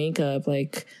 horrifying makeup,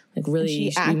 like really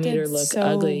She she made her acted look so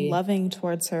ugly. loving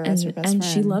towards her as her best And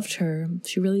friend. she loved her.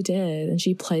 She really did. And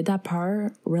she played that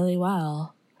part really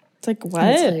well. It's like, what?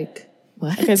 And it's like,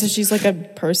 what? Okay, so she's like a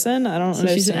person? I don't So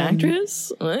understand. she's an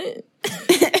actress? What?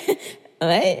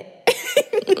 What?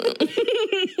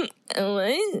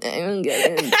 What? I don't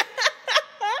get it.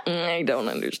 I don't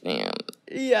understand.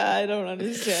 Yeah, I don't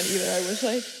understand either. I wish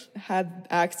I had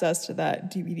access to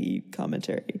that DVD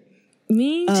commentary.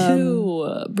 Me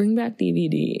too. Bring back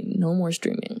DVD. No more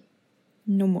streaming.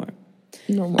 No more.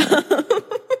 No more.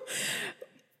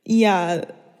 Yeah.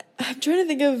 I'm trying to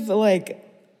think of like,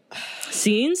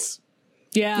 Scenes?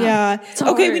 Yeah. yeah. It's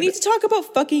Okay, we hard. need to talk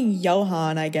about fucking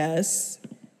Johan, I guess.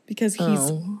 Because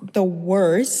he's the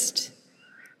worst.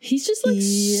 He's just like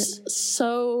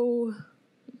so.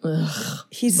 Ugh,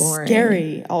 He's boring.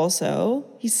 scary also.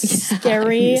 He's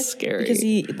scary. he's scary. Because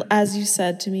he, as you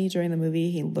said to me during the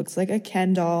movie, he looks like a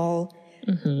Ken doll.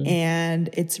 Mm-hmm. And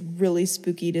it's really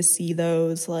spooky to see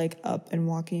those like up and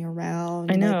walking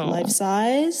around I know. like life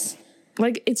size.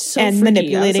 Like it's so And freaky.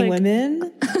 manipulating I was like,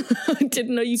 women. I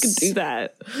didn't know you could do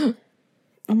that.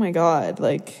 Oh my God.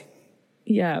 Like,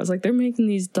 Yeah, I was like, they're making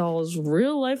these dolls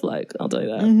real lifelike. I'll tell you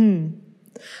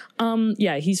that.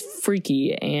 Yeah, he's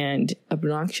freaky and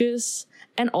obnoxious,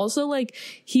 and also like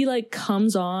he like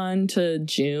comes on to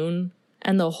June,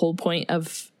 and the whole point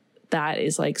of that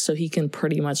is like so he can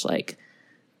pretty much like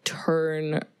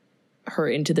turn her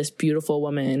into this beautiful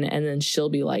woman, and then she'll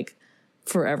be like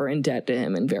forever in debt to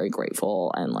him and very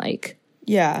grateful, and like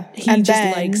yeah. he and just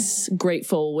then, likes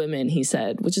grateful women, he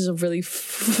said, which is a really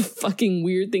fucking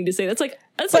weird thing to say. That's like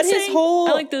But like his saying, whole-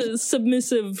 I like the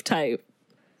submissive type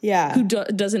yeah. who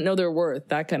doesn't know their worth,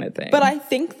 that kind of thing. But I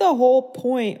think the whole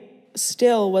point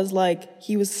still was like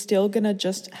he was still gonna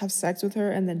just have sex with her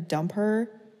and then dump her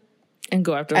and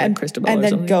go after like and, Christabel and or then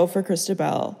something. go for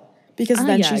Christabel. Because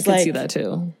then yeah, I she's can like, see that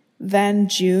too. then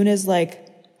June is like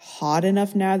hot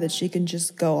enough now that she can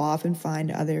just go off and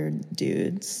find other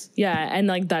dudes. Yeah, and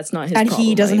like that's not his And problem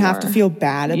he doesn't have to anymore. feel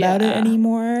bad about it Yeah.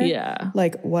 anymore. Yeah.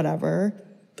 Like, whatever.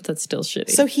 But that's still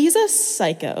shitty. So he's a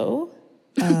psycho.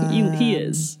 He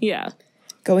is. Yeah.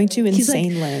 Going to He's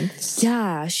insane lengths.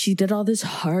 Yeah, she did all this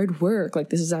hard work. Like,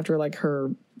 this is after, like,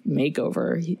 her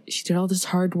makeover. She did all this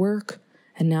hard work,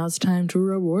 and now it's time to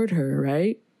reward her,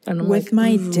 right? And I'm with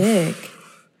my dick.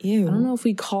 Ew. I don't know if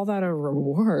we call that a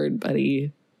reward,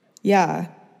 buddy. Yeah.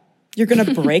 You're going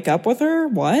to break up with her?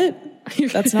 What?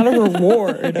 That's not a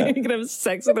reward. You're going to have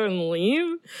sex with her and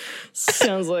leave?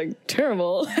 Sounds like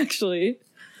terrible, actually.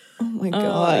 Oh my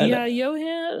God. Yeah,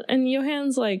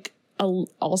 Johan's like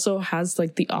also has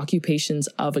like the occupations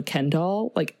of a Ken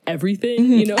doll, like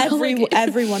everything, you know, every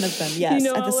one of them, yes,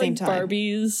 at the same time.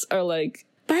 Barbies are like,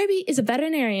 Barbie is a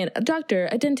veterinarian, a doctor,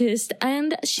 a dentist,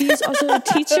 and she's also a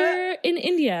teacher in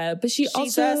India, but she's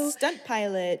also a stunt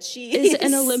pilot. She is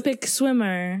an Olympic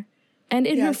swimmer, and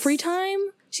in her free time,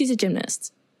 she's a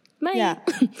gymnast. Yeah,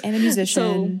 and a musician.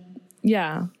 So,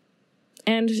 yeah,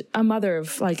 and a mother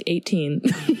of like 18.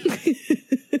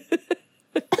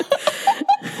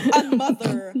 A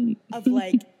mother of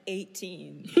like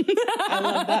 18. I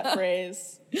love that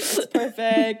phrase. It's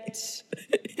perfect.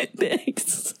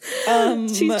 Thanks.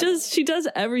 She does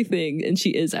everything, and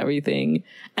she is everything,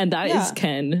 and that is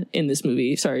Ken in this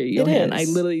movie. Sorry, Johan. I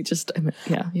literally Johan.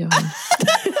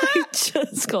 I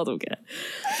just called him Ken.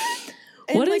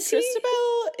 And what is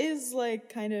Christabel is like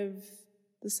kind of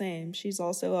the same. She's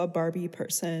also a Barbie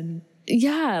person.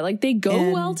 Yeah, like they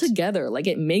go well together. Like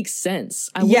it makes sense.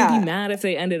 I wouldn't be mad if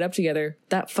they ended up together.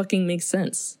 That fucking makes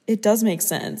sense. It does make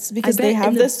sense because they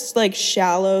have this like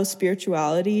shallow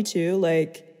spirituality too,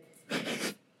 like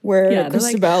where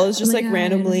Christabel is just like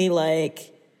randomly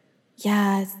like,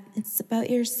 yeah, it's about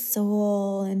your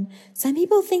soul. And some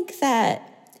people think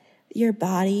that your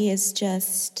body is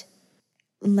just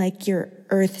like your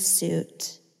earth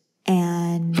suit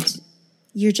and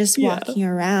you're just walking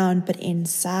around, but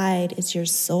inside is your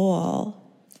soul.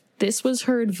 This was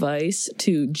her advice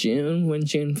to June when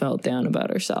June felt down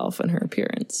about herself and her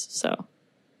appearance. So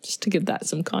just to give that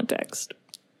some context.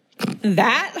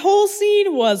 That whole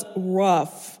scene was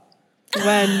rough.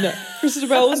 When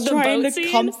Christabel was trying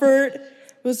to comfort... she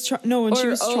was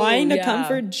trying to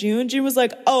comfort June. June was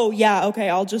like, oh, yeah, okay,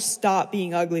 I'll just stop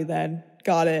being ugly then.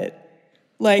 Got it.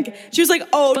 Like, she was like,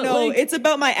 oh, but no, like, it's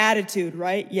about my attitude,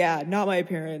 right? Yeah, not my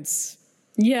appearance.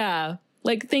 Yeah.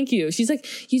 Like, thank you. She's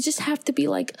like, you just have to be,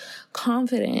 like,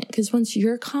 confident. Because once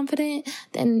you're confident,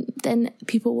 then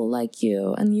people will like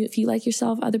you. And if you like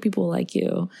yourself, other people will like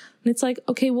you. And it's like,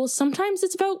 okay, well, sometimes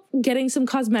it's about getting some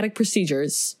cosmetic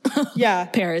procedures. Yeah.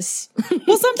 Paris.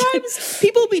 Well, sometimes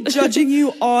people be judging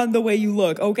you on the way you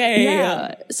look, okay?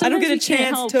 Yeah. I don't get a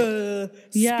chance to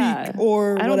speak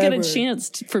or whatever. I don't get a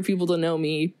chance for people to know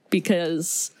me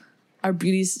because our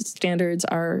beauty standards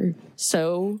are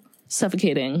so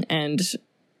suffocating, and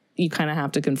you kind of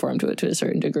have to conform to it to a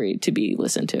certain degree to be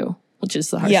listened to, which is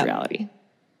the harsh reality.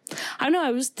 I know,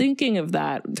 I was thinking of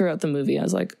that throughout the movie. I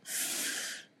was like,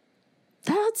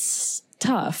 that's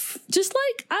tough. Just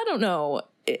like, I don't know.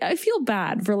 I feel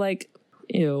bad for like,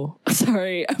 ew.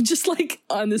 Sorry. I'm just like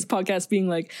on this podcast being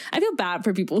like, I feel bad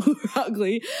for people who are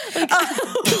ugly. Like,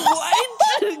 what?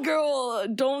 Girl,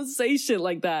 don't say shit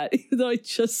like that. Even though I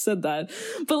just said that.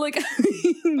 But like,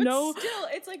 still,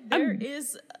 it's like there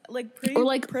is like pretty or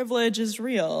like privilege is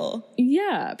real.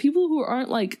 Yeah. People who aren't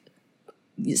like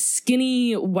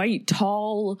skinny, white,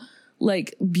 tall,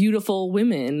 like beautiful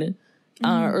women,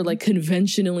 or like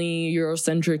conventionally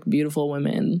Eurocentric beautiful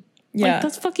women. Yeah. Like,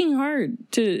 that's fucking hard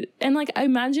to, and like, I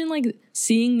imagine like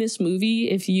seeing this movie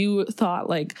if you thought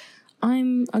like,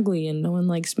 I'm ugly and no one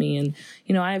likes me and,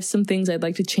 you know, I have some things I'd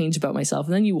like to change about myself.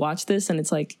 And then you watch this and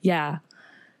it's like, yeah,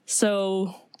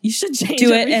 so you should change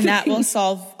do it and that will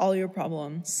solve all your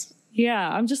problems. Yeah.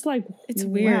 I'm just like, it's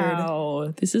weird.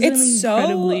 Wow, this is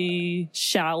incredibly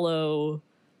shallow,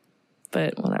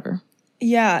 but whatever.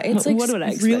 Yeah. It's like what would I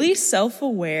expect? Really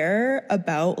self-aware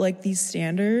about like these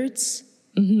standards.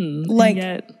 Mm-hmm.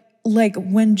 Like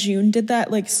when June did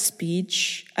that like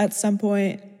speech at some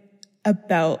point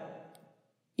about,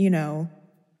 you know,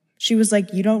 she was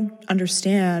like, you don't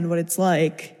understand what it's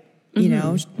like, you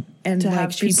know, and to like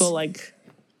have people like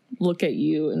look at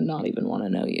you and not even want to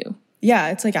know you. Yeah,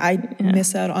 it's like I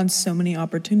miss out on so many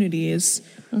opportunities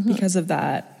because of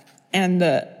that, and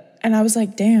I was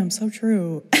like, damn, so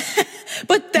true.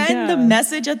 But then the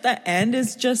message at the end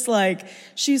is just like,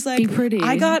 she's like, be pretty.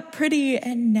 I got pretty,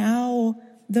 and now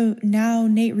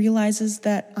Nate realizes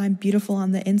that I'm beautiful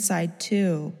on the inside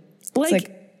too. Like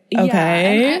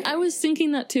okay. Yeah, I was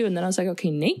thinking that too, and then I was like, okay,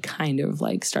 Nate kind of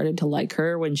like started to like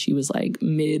her when she was like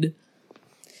mid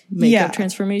makeup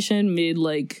transformation, mid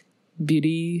like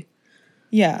beauty.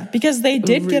 Yeah, because they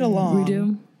did get along.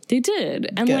 Redo. They did.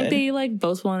 And Good. like they like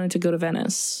both wanted to go to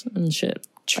Venice and shit.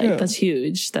 True. Like, that's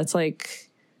huge. That's like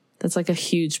a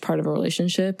huge part of a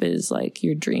relationship is like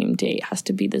your dream date has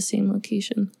to be the same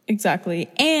location. Exactly.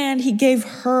 And he gave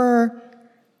her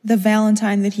the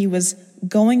Valentine that he was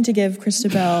going to give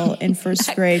Christabel in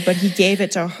first grade, but he gave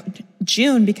it to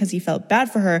June because he felt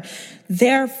bad for her.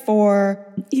 Therefore,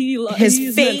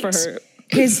 his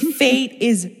fate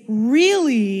is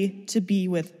really to be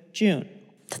with June.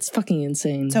 That's fucking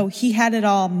insane. So he had it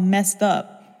all messed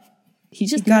up. He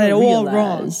just got it all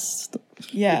realized. wrong.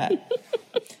 Yeah.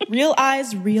 Real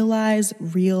eyes realize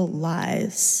real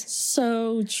lies.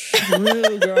 So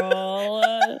true, girl.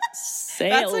 Say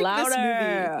That's it like this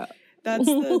louder. movie. That's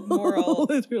the moral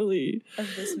literally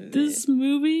of this movie. This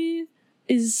movie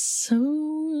is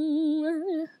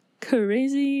so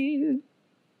crazy.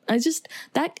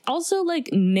 That also like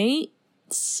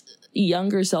Nate's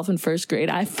younger self in first grade.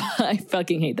 I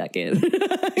fucking hate that kid.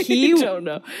 He don't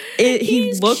know.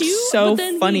 He looks cute, so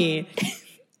funny.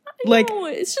 Like, no,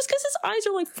 it's just because his eyes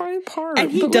are like far apart.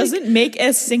 and he doesn't make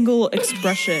a single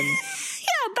expression.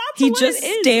 Yeah, that's he what just it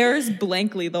is. stares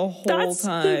blankly the whole That's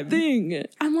time. the thing.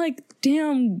 I'm like,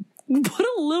 damn, put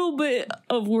a little bit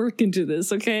of work into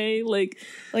this, okay? Like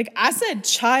I said,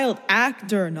 child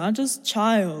actor, not just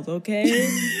child, okay?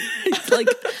 like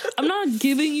I'm not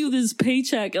giving you this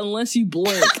paycheck unless you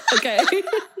blink, okay?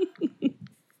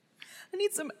 I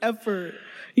need some effort.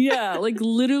 Yeah, like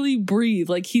literally breathe.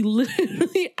 Like he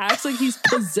literally acts like he's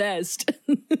possessed.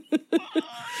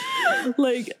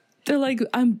 Like they're like,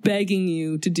 I'm begging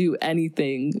you to do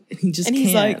anything. And he just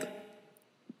he's can't. like,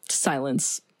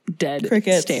 silence, dead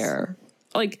crickets. stare.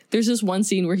 Like there's this one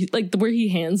scene where he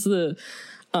hands the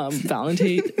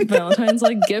Valentine's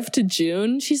like gift to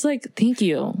June. She's like, thank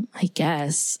you, I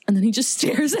guess. And then he just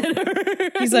stares at her.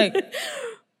 He's like,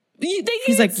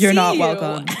 you're you're not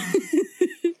welcome.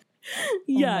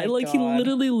 Yeah, Oh my like God. he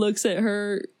literally looks at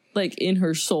her like in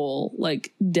her soul,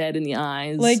 like dead in the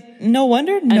eyes. Like, no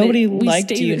wonder nobody we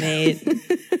liked you, Nate.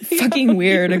 Fucking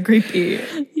weird and creepy.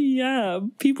 Yeah,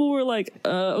 people were like,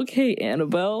 okay,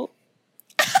 Annabelle.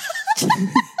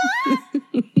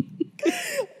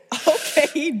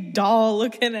 Okay, doll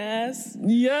looking ass.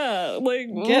 Yeah, like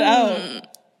Get out.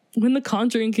 When The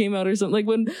Conjuring came out or something, like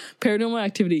when Paranormal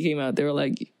Activity came out, they were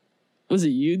like, was it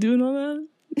you doing all that?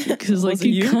 Because like, Was it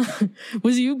you?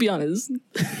 Was it you? Be honest.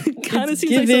 Kind of It's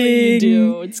seems like something you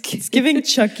do. It's giving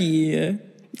Chucky.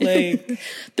 Like,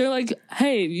 they're like,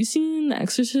 hey, have you seen The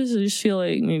Exorcist? I just feel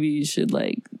like maybe you should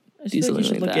like do something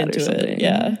like look that into or something. it.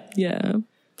 Yeah. Yeah.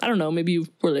 I don't know. Maybe you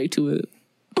relate to it.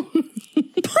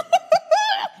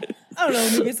 I don't know,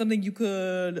 maybe it's something you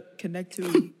could connect to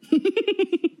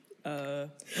on a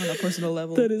personal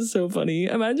level. That is so funny.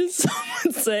 Imagine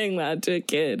someone saying that to a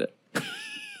kid.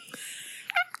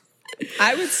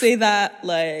 I would say that,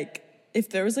 like, if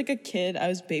there was like a kid I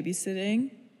was babysitting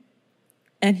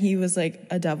and he was like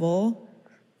a devil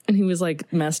And he was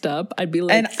like messed up, I'd be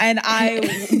like, and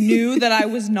I knew that I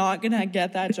was not gonna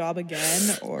get that job again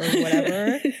or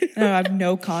whatever, and I have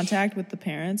no contact with the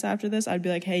parents after this, I'd be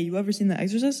like, hey, you ever seen The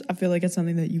Exorcist? I feel like it's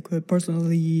something that you could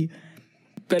personally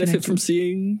benefit from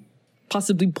seeing,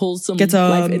 possibly pull some Get some-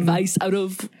 life advice out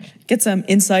of get some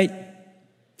insight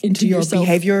into your yourself.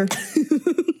 behavior.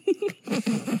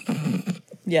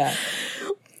 Yeah.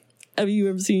 Have you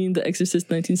ever seen The Exorcist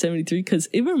 1973? Because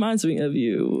it reminds me of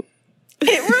you.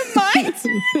 It reminds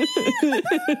me.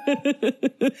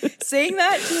 Saying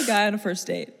that to a guy on a first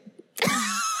date.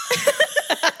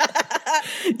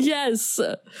 Yes.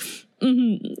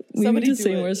 We Somebody need to do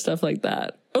say it. more stuff like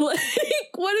that. Like,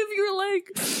 what if you're like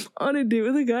on a date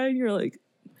with a guy and you're like,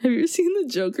 have you ever seen The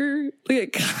Joker? Like,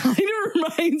 it kind of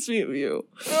reminds me of you.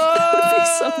 That would be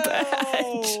so bad.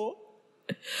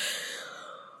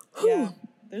 Yeah.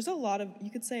 There's a lot of, you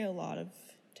could say a lot of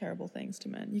terrible things to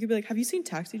men. You could be like, have you seen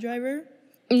Taxi Driver?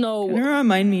 No. It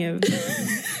remind me of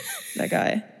that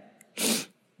guy.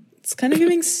 It's kind of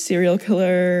giving serial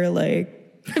killer,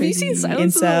 like, Have you seen crazy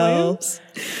Silence of the incel. Lambs?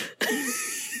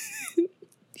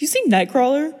 You seen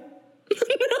Nightcrawler?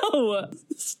 No.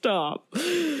 Stop.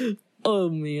 Oh,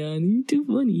 man. You too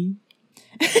funny.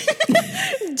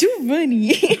 Too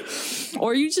funny.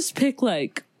 Or you just pick,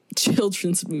 like,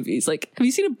 children's movies. Like, have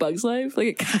you seen A Bug's Life? Like,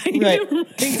 it kind Right. of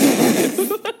reminds me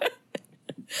of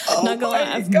Oh Not gonna lie,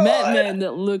 my I've God. met men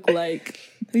that look like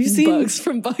Have you seen bugs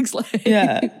from Bug's Life.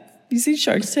 Yeah. You seen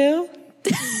Shark's Tale?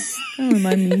 Don't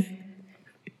remind me.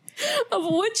 Of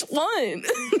which one?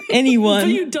 Anyone. But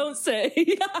you don't say.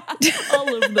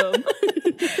 All of them.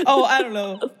 Oh, I don't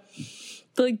know.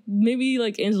 Like, maybe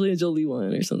like Angelina Jolie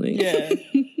one or something. Yeah.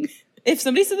 If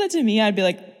somebody said that to me, I'd be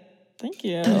like, Thank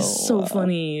you. That's so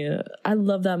funny. I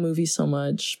love that movie so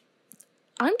much.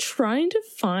 I'm trying to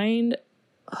find...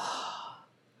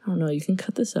 I don't know. You can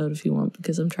cut this out if you want,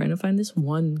 because I'm trying to find this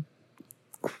one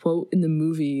quote in the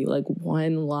movie, like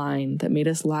one line that made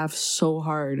us laugh so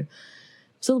hard.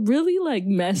 It's a really like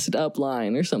messed up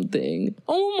line or something.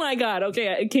 Oh my God. Okay,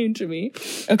 it came to me.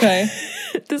 Okay.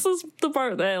 This is the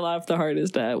part that I laughed the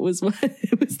hardest at was when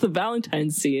it was the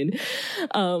Valentine's scene,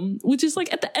 which is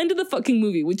like at the end of the fucking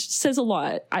movie, which says a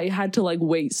lot. I had to like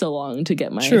wait so long to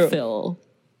get my fill.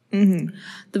 Mm-hmm.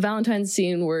 The Valentine's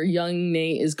scene where young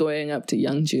Nate is going up to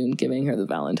young June, giving her the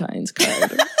Valentine's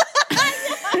card.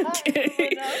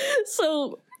 Okay.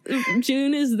 So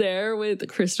June is there with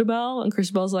Christabel, and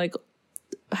Christabel's like,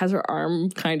 has her arm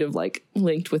kind of like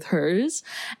linked with hers,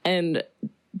 and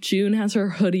June has her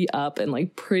hoodie up and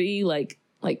like pretty like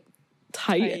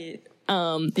tight.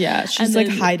 Yeah, she's like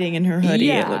hiding in her hoodie.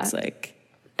 Yeah. It looks like,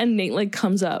 and Nate like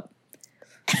comes up,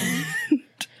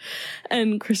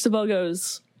 and Christabel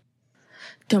goes,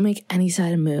 "Don't make any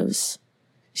sudden moves.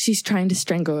 She's trying to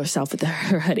strangle herself with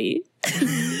her hoodie."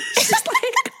 She's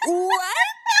like, what?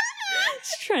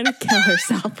 She's trying to kill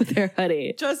herself with her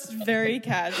hoodie. Just very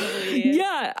casually.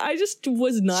 Yeah, I just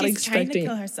was not expecting. She's trying to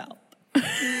kill herself.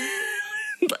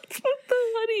 Like, with the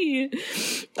hoodie.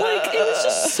 Like, it was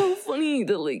just so funny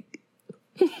that, like,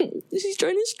 she's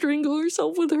trying to strangle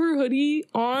herself with her hoodie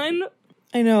on.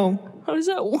 I know. How does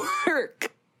that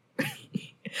work?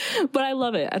 But I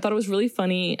love it. I thought it was really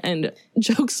funny, and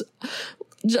jokes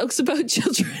about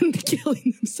children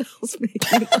killing themselves made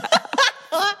me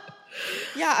laugh.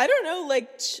 Yeah, I don't know.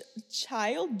 Like,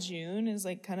 Child June is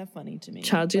like kind of funny to me.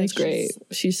 Child June's like, great.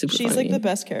 She's super funny. She's like the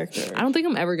best character. I don't think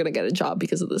I'm ever gonna get a job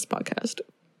because of this podcast.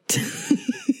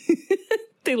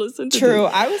 They listen to True.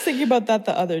 I was thinking about that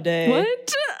the other day.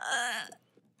 What?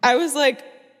 I was like,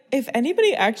 if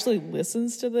anybody actually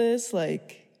listens to this,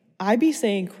 like, I be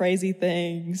saying crazy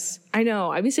things. I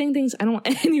know. I be saying things I don't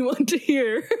want anyone to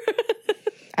hear.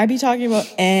 I be talking about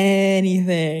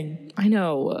anything. I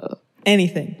know.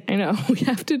 Anything. I know. We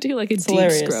have to do like a deep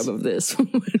hilarious. Scrub of this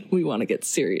when we want to get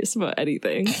serious about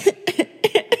anything.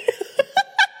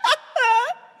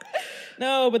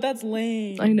 No, but that's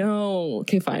lame. I know.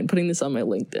 Okay, fine. Putting this on my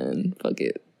LinkedIn. Fuck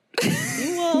it.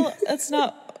 Well, that's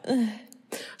not...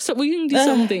 So we can do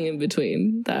something in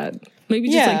between that. Maybe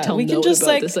just like tell no about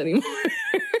like, this anymore.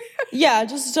 Yeah,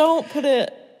 just don't put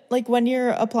it... Like, when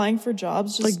you're applying for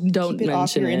jobs, just like, don't keep it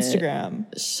off your it. Instagram.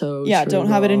 So yeah, true, don't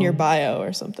have it in your bio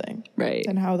or something. Right.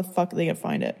 And how the fuck are they gonna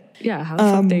find it? Yeah, how the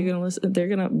fuck are they gonna listen? They're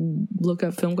gonna look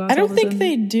up film gods. I don't think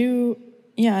they do.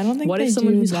 Yeah, I don't think what they if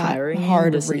someone do who's that hiring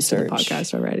hard listens research to the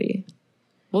podcast already?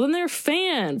 Well, then they're a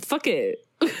fan. Fuck it.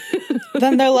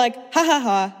 Then they're like, ha ha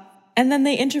ha. And then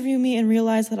they interview me and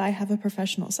realize that I have a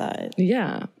professional side.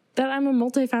 Yeah. That I'm a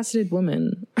multifaceted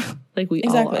woman. Like we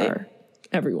all are.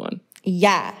 Everyone.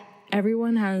 Yeah.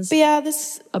 Everyone has a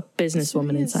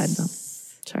businesswoman inside them.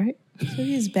 Sorry? So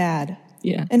he's bad.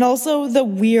 Yeah. And also the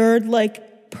weird,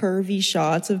 like, pervy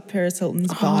shots of Paris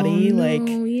Hilton's body. No, like,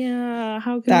 yeah.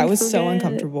 How could that was so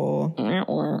uncomfortable.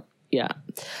 Yeah.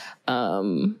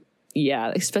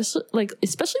 Yeah, especially when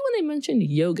they mentioned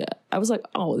yoga. I was like,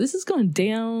 oh, this is going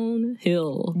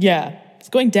downhill. Yeah. It's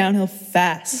going downhill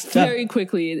fast. Very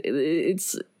quickly.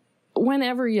 It's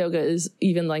whenever yoga is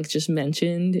even like just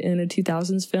mentioned in a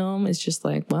 2000s film, it's just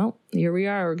like, well, here we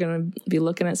are. We're going to be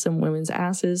looking at some women's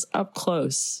asses up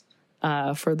close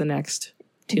for the next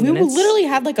 2 minutes. We literally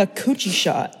had like a coochie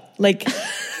shot. Like,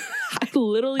 I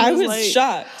was like,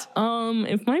 shocked.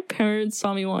 If my parents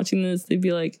saw me watching this, they'd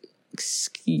be like,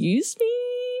 excuse me?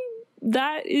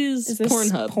 That is this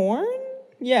Pornhub. Porn?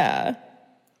 Yeah.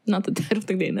 Not that I don't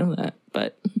think they know that,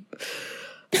 but...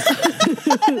 They're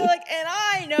like, and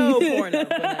I know Pornhub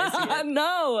when I see it.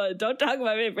 No, don't talk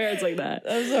about my parents like that.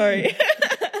 I'm sorry.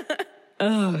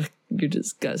 Oh, you're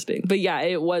disgusting. But yeah,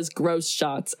 it was gross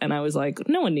shots, and I was like,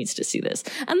 no one needs to see this.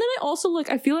 And then I also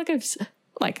I feel like I've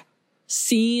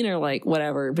seen or like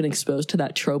whatever been exposed to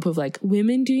that trope of like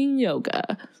women doing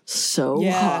yoga so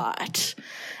hot.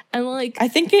 And like, I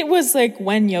think it was like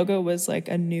when yoga was like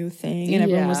a new thing and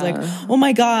everyone was like, oh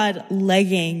my God,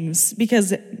 leggings,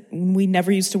 because we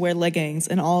never used to wear leggings.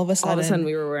 And all of a sudden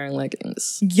we were wearing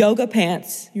leggings. Yoga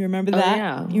pants. You remember that?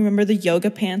 Yeah. You remember the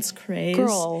yoga pants craze?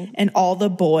 Girl. And all the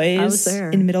boys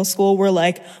in middle school were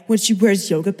like, when she wears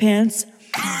yoga pants.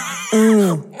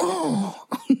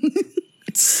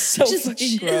 It's so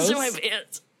fucking gross. In my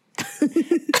pants.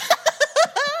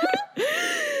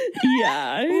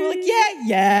 Yeah. We were like,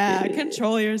 yeah,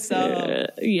 control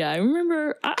yourself. Yeah, I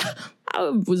remember I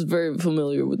was very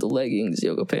familiar with the leggings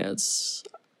yoga pants.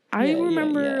 I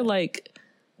remember like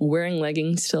wearing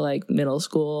leggings to like middle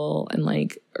school and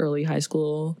like early high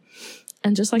school,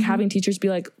 and just like having teachers be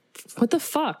like, what the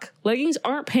fuck? Leggings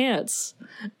aren't pants.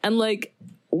 And like,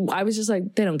 I was just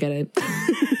like, they don't get it.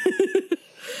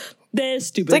 They're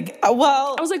stupid. Like,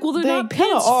 well, I was like, well, they're not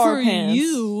pants for pants.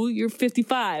 You. You're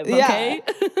 55, okay?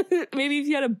 Yeah. Maybe if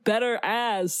you had a better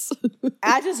ass.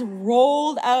 I just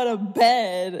rolled out of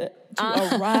bed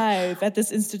to arrive at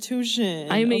this institution.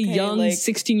 I am a young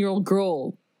 16-year-old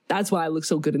girl. That's why I look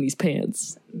so good in these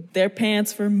pants. They're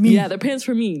pants for me. Yeah, they're pants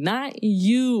for me, not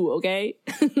you, okay?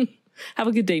 Have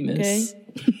a good day, miss.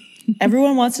 Okay.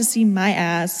 Everyone wants to see my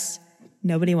ass.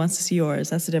 Nobody wants to see yours.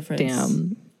 That's the difference.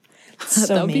 Damn.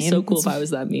 So that would mean. be so cool if I was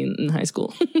that mean in high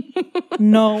school.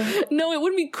 No, it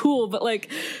wouldn't be cool, but like,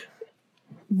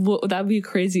 that would be a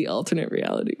crazy alternate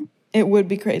reality. It would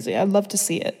be crazy. I'd love to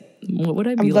see it. What would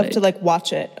I be like? I'd love to like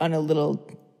watch it on a little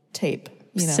tape.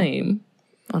 You know? Same.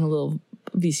 On a little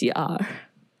VCR.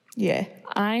 Yeah.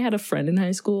 I had a friend in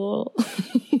high school.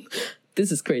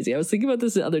 This is crazy. I was thinking about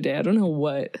this the other day. I don't know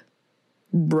what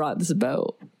brought this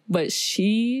about, but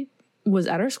she was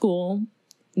at our school,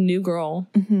 new girl,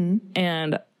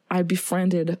 and I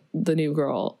befriended the new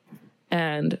girl,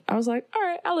 and I was like, all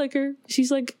right, I like her.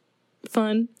 She's like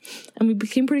fun, and we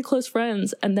became pretty close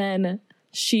friends. And then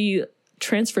she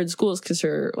transferred schools because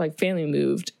her like family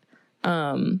moved.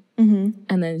 And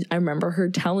then I remember her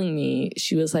telling me,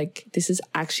 she was like, this is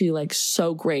actually like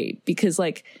so great because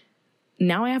like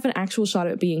now I have an actual shot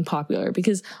at being popular,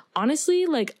 because honestly,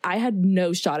 like I had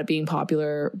no shot at being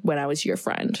popular when I was your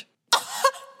friend.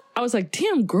 I was like,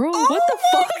 damn, girl, what the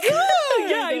fuck?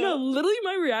 Yeah, I know. Literally,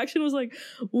 my reaction was like,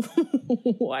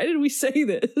 why did we say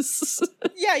this?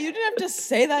 Yeah, you didn't have to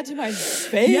say that to my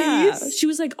face. Yeah. She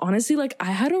was like, honestly, like,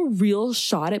 I had a real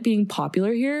shot at being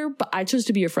popular here, but I chose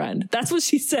to be your friend. That's what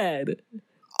she said.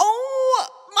 Oh,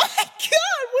 my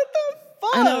God, what the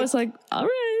fuck? And I was like, all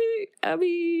right, Abby,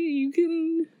 you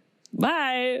can...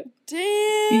 Bye.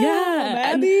 Damn.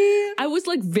 Yeah. Abby. I was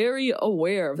like very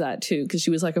aware of that too, because she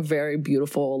was like a very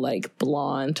beautiful, like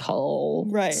blonde, tall,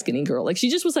 skinny girl. Like she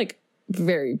just was like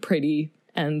very pretty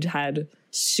and had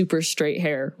super straight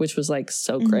hair, which was like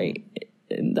so great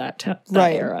in that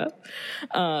era.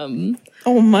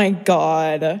 Oh my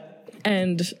God.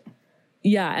 And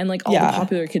yeah, and like all the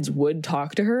popular kids would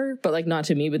talk to her, but like not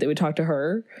to me, but they would talk to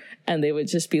her, and they would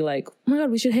just be like, oh my God,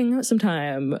 we should hang out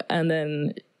sometime. And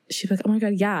then she'd be like, oh my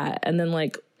God, yeah. And then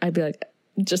like, I'd be like,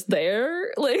 just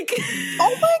there? Like,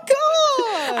 oh my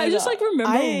God. I just like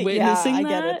remember witnessing that. I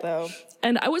get it though.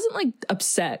 And I wasn't like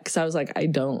upset because I was like, I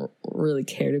don't really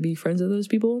care to be friends with those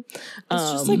people.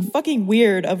 It's just like fucking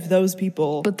weird of those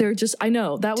people. But they're just, I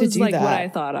know, that was like what I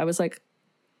thought. I was like,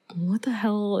 what the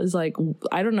hell is like,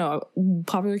 I don't know.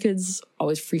 Popular kids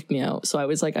always freak me out. So I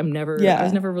was like, I was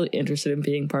never really interested in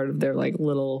being part of their like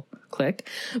little clique.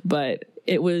 But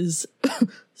it was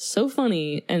so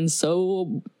funny and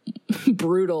so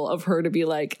brutal of her to be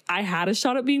like, I had a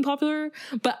shot at being popular,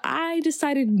 but I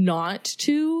decided not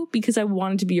to because I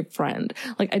wanted to be a friend.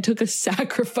 Like I took a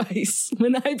sacrifice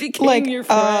when I became your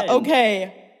friend.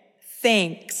 Okay.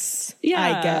 Thanks. Yeah.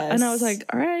 I guess. And I was like,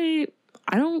 all right,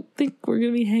 I don't think we're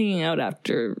going to be hanging out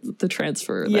after the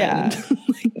transfer. Then. Yeah.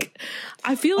 Like,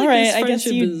 I feel like all right, this I guess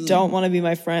friendship you don't want to be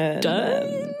my friend.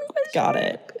 Done. Got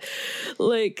it.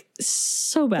 Like,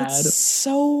 so bad. That's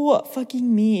so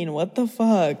fucking mean. What the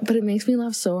fuck? But it makes me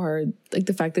laugh so hard. Like,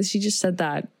 the fact that she just said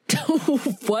that.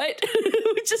 What?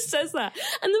 Who just says that?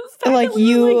 And the fact like that we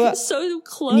you were, like, so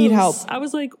close. Need help. I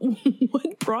was like,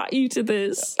 what brought you to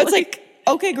this? It's like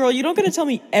okay, girl, you don't gotta tell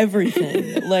me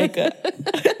everything. Like,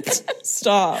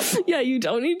 stop. Yeah, you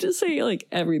don't need to say, like,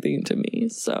 everything to me.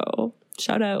 So,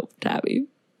 shout out, Tabby.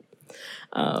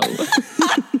 No.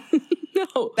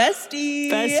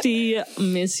 Bestie,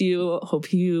 miss you.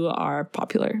 Hope you are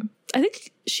popular. I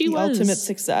think she was ultimate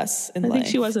success in life. I think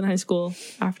she was in high school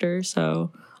after,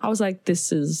 so I was like,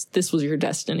 this was your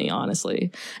destiny,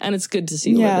 honestly. And it's good to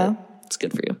see you live it. It's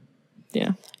good for you.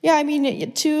 Yeah. Yeah, I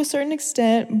mean, to a certain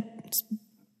extent,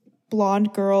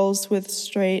 blonde girls with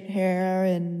straight hair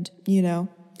and, you know,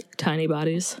 tiny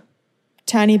bodies,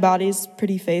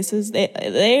 pretty faces.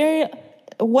 They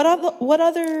what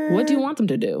do you want them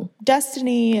to do?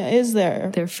 Destiny is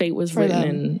there? Their fate was written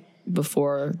in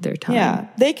before their time. Yeah,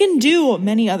 they can do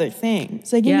many other things.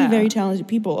 They can be very talented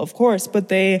people, of course,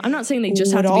 but I'm not saying they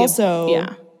just have to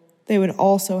be they would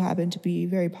also happen to be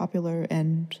very popular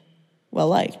and well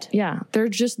liked. Yeah,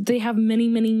 they have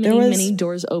many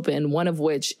doors open, one of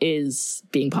which is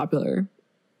being popular.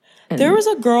 And there was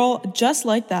a girl just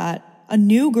like that, a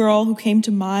new girl who came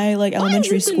to my like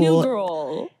elementary school. New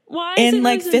girl? Why in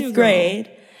like 5th grade,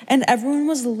 And everyone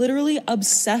was literally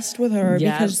obsessed with her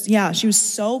because, she was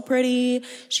so pretty.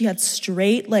 She had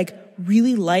straight, like,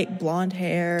 really light blonde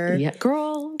hair. Yeah,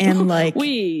 girl. And, like...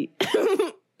 Wait. This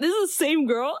is the same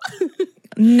girl?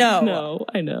 No. No,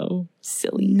 I know.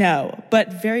 Silly. No,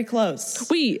 but very close.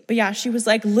 Wait. But yeah, she was,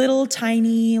 like, little,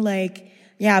 tiny, like...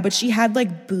 Yeah, but she had,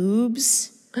 like,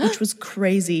 boobs, which was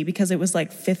crazy because it was,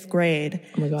 like, 5th grade.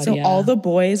 Oh, my God, So all the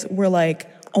boys were like,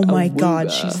 oh, my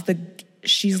God, she's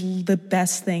the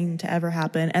best thing to ever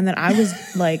happen. And then I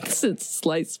was like... It's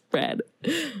sliced bread.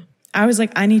 I was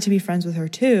like, I need to be friends with her,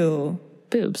 too.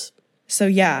 Boobs. So,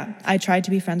 yeah, I tried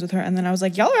to be friends with her. And then I was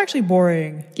like, y'all are actually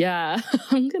boring. Yeah,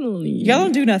 I'm going to leave. Y'all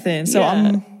don't do nothing. So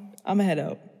I'm a head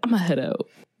out. I'm a head out.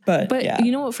 But yeah.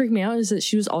 You know what freaked me out is that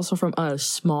she was also from a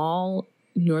small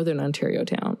northern Ontario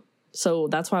town. So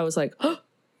that's why I was like, oh,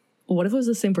 what if it was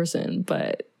the same person?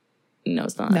 But no,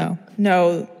 it's not.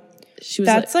 No. She was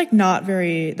that's not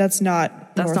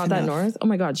that north. Oh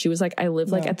my God. She was like, I live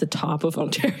like at the top of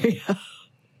Ontario.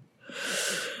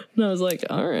 And I was like,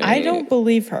 all right. I don't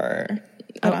believe her.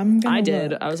 But I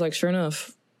did. I was like, sure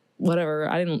enough, whatever.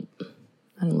 I didn't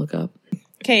look up.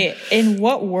 Okay, in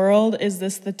what world is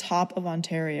this the top of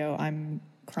Ontario? I'm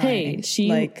crying. Hey,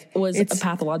 she was a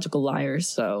pathological liar,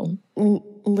 so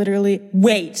literally.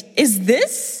 Wait, is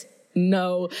this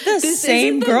the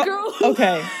same girl?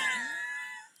 Okay.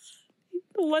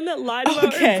 The one that lied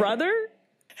about her brother?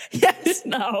 Yes.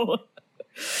 No.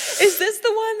 Is this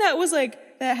the one that was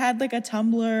like that had like a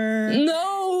Tumblr?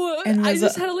 No, and I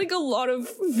just had like a lot of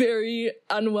very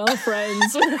unwell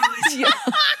friends when I was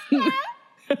young.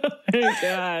 Oh my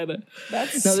God.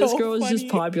 That's this girl was just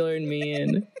popular and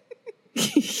mean. You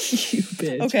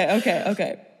bitch. Okay.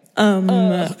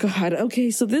 Oh God.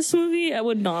 Okay, so this movie I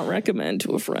would not recommend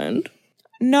to a friend.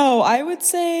 No, I would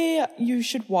say you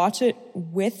should watch it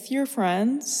with your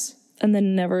friends. And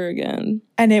then never again.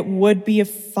 And it would be a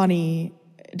funny,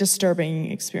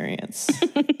 disturbing experience.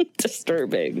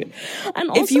 Disturbing. And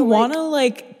also, if you want to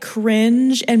like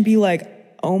cringe and be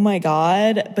like, oh my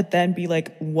God, but then be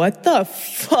like, what the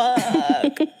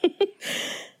fuck?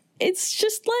 It's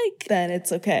just like... Then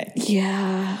it's okay.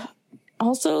 Yeah.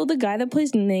 Also, the guy that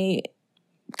plays Nate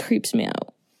creeps me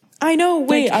out. I know.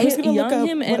 Wait, like, I was going to look up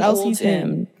him what and else old he's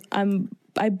in.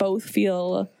 I both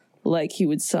feel like he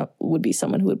would be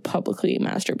someone who would publicly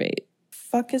masturbate.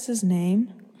 Fuck is his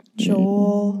name?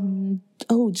 Joel.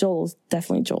 Oh, Joel.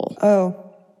 Definitely Joel.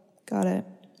 Oh, got it.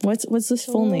 What's his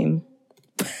full name?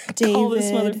 David Call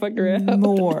this motherfucker out.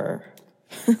 Moore.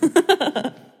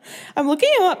 I'm looking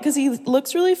him up because he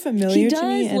looks really familiar to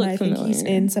me, and I think he's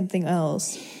in something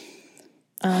else.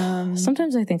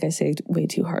 Sometimes I think I say way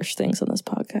too harsh things on this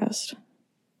podcast,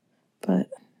 but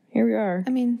here we are.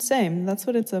 I mean, same. That's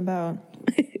what it's about.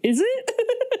 Is it?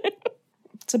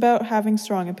 It's about having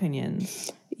strong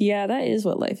opinions. Yeah, that is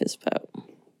what life is about.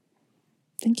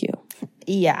 Thank you.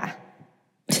 Yeah.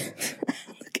 Look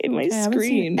at my I haven't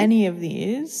screen. Seen any of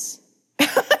these? I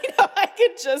know. I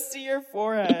could just see your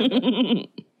forehead.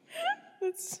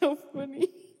 That's so funny.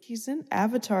 He's in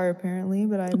Avatar apparently,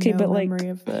 but I have no memory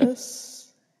of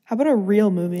this. How about a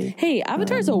real movie? Hey,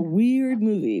 Avatar's a weird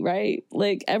movie, right?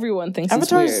 Like everyone thinks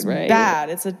Avatar's it's weird, right? Bad.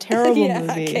 It's a terrible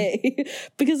movie. Okay.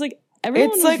 Because like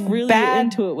everyone was like really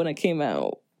into it when it came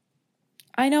out.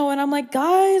 I know, and I'm like,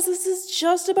 guys, this is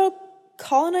just about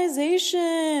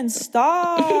colonization.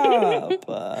 Stop.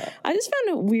 I just found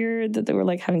it weird that they were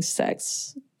like having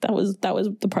sex. That was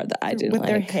the part that I didn't with like.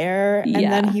 Their hair. And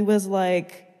then he was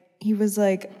like,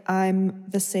 I'm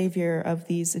the savior of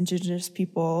these indigenous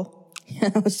people. Yeah,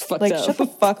 that was fucked like, up. shut the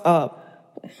fuck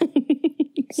up.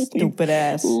 Stupid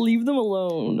ass. Leave them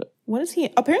alone. What is he?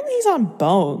 Apparently he's on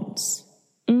Bones.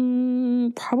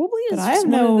 Probably is. But I have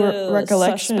no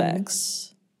recollection.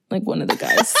 Suspects. Like one of the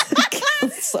guys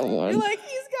killed someone. You're like,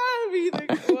 he's gotta be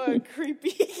the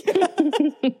creepy.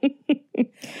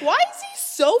 Why is he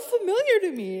so familiar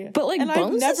to me? But like, and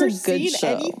Bones I've never is a good seen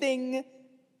show.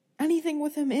 anything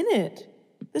with him in it.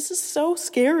 This is so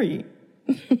scary.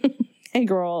 Hey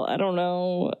girl, I don't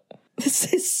know.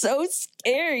 This is so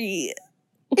scary.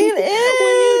 It is.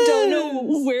 When you don't know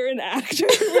where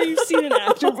you've seen an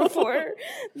actor before.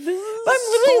 This is I'm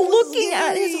literally looking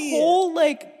at his whole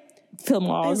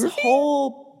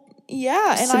filmography.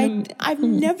 And I've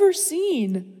never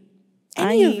seen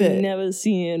any of it. I've never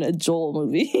seen a Joel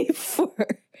movie before.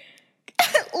 Literally.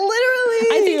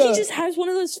 I think he just has one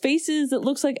of those faces that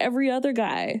looks like every other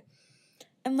guy.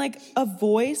 And like a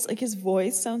voice, like his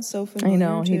voice sounds so familiar. I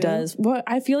know, he does. But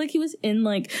I feel like he was in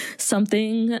like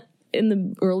something in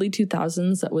the early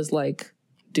 2000s that was like,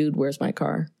 dude, where's my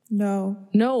car? No.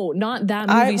 No, not that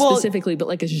movie specifically, but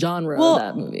like a genre of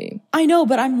that movie. I know,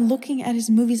 but I'm looking at his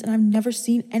movies and I've never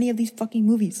seen any of these fucking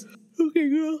movies. Okay,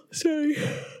 girl. Sorry.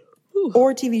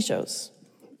 Or TV shows.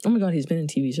 Oh my God, he's been in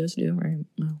TV shows too, right?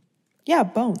 No. Yeah,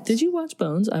 Bones. Did you watch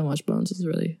Bones? I watched Bones.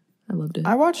 I loved it.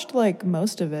 I watched like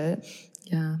most of it.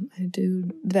 Yeah, I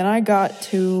do. Then I got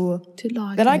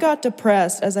I got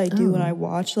depressed, as I do when I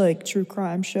watch like true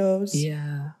crime shows.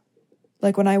 Yeah.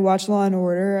 Like when I watch Law and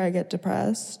Order, I get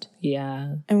depressed.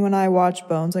 Yeah. And when I watch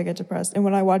Bones, I get depressed. And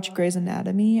when I watch Grey's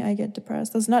Anatomy, I get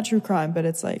depressed. That's not true crime, but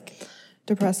it's like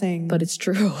depressing. But it's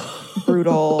true.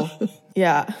 Brutal.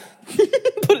 Yeah.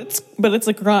 but it's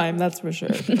a crime, that's for sure.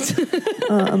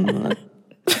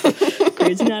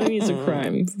 Grey's Anatomy is a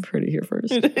crime. You've heard it here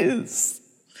first. It is.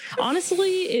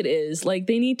 Honestly, it is. Like,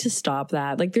 they need to stop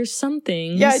that. Like, there's some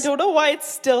things. Yeah, I don't know why it's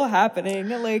still happening.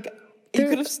 Like, it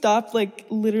could have stopped, like,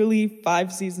 literally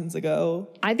 5 seasons ago.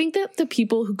 I think that the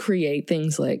people who create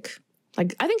things like I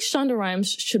think Shonda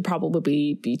Rhimes should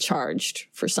probably be charged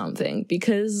for something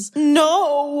because...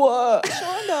 No!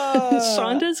 Shonda!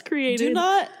 Shonda's created...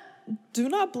 Do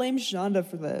not blame Shonda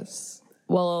for this.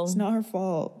 Well... It's not her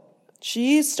fault.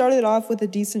 She started off with a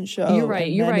decent show. You're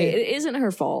right. It isn't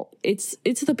her fault. It's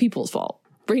the people's fault.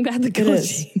 Bring back the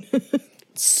guillotine.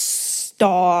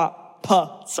 Stop.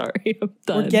 Sorry, I'm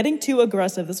done. We're getting too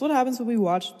aggressive. This is what happens when we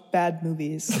watch bad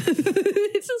movies.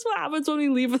 This is what happens when we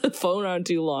leave the phone on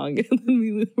too long and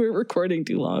then we're recording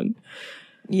too long.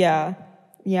 Yeah.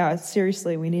 Yeah,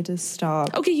 seriously, we need to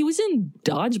stop. Okay, he was in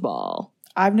Dodgeball.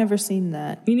 I've never seen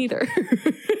that. Me neither.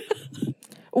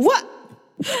 What?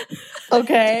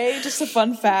 Okay, just a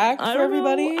fun fact for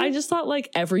everybody. I just thought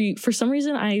like for some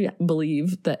reason I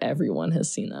believe that everyone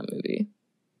has seen that movie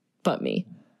but me.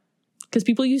 Because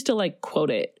people used to like quote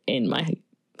it in my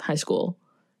high school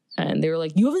and they were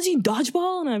like, "You haven't seen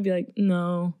Dodgeball?" And I'd be like,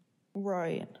 "No."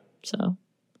 Right. So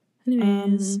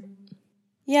anyways.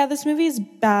 Yeah, this movie is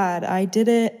bad. I did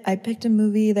it. I picked a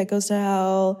movie that goes to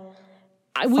hell.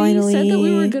 We said that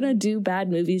we were going to do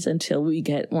bad movies until we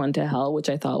get one to hell, which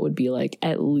I thought would be like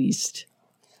at least.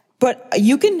 But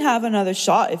you can have another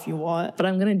shot if you want. But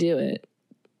I'm going to do it.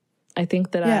 I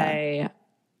think that I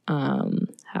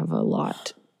have a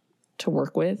lot to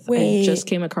work with. Wait. I just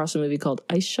came across a movie called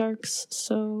Ice Sharks,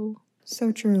 so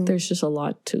true. There's just a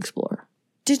lot to explore.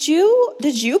 Did you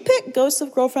pick Ghosts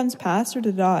of Girlfriends Past or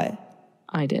did I?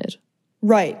 I did.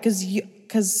 Right, because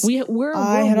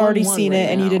I had already seen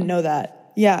it and you didn't know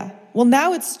that. Yeah. Well,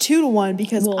 now it's 2-1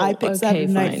 because I picked Saturday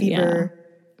Night Fever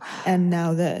and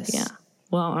now this. Yeah.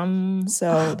 Well,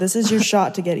 so this is your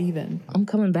shot to get even. I'm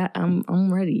coming back.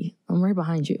 I'm ready. I'm right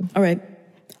behind you. All right.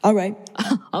 All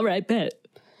right, bet.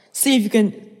 See if you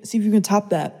can top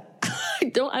that.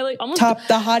 I like almost top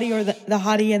the hottie or the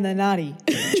hottie and the naughty.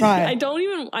 Try. I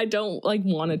don't like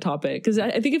want to top it because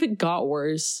I think if it got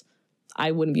worse,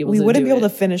 I wouldn't be able to do it. We wouldn't be able to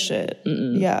finish it.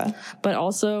 Mm-mm. Yeah. But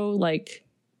also like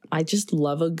I just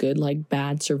love a good like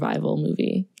bad survival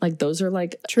movie. Like those are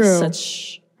like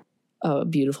such a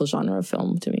beautiful genre of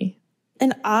film to me.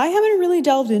 And I haven't really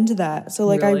delved into that. So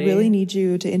like really? I really need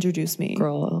you to introduce me.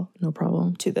 Girl, no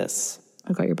problem. To this.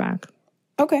 I got your back.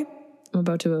 Okay. I'm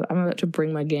about to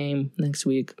bring my game next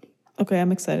week. Okay,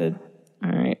 I'm excited. All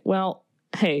right. Well,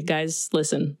 hey guys,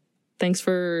 listen. Thanks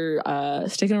for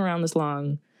sticking around this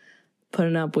long,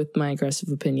 putting up with my aggressive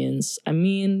opinions. I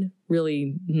mean,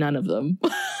 really none of them.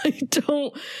 I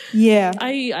don't. Yeah.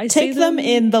 I take them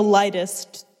in the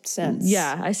lightest sense.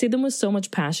 Yeah, I say them with so much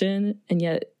passion, and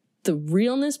yet the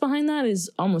realness behind that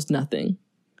is almost nothing.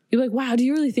 You're like, wow, do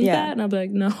you really think that? And I'll be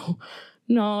like, no,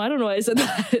 I don't know why I said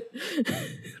that.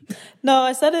 No,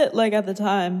 I said it like at the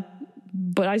time.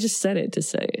 But I just said it to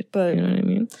say it. But you know what I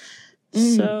mean?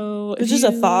 So it's just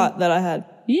a thought that I had.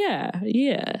 Yeah.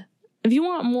 If you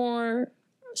want more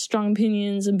strong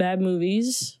opinions and bad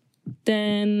movies,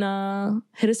 then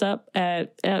hit us up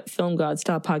at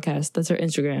filmgods.podcast. That's our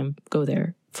Instagram. Go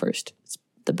there first. It's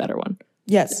the better one.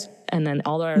 Yes. And then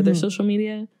all our other social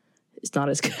media is not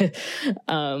as good.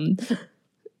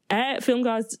 At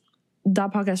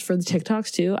filmgods.podcast for the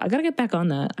TikToks too. I gotta get back on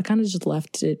that. I kind of just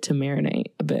left it to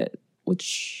marinate a bit,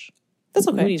 which that's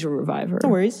okay. We need to revive her. No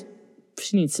worries.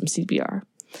 She needs some CPR.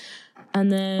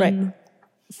 And then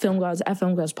FilmGods at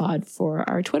FilmGodsPod for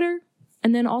our Twitter.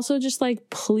 And then also just like,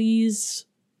 please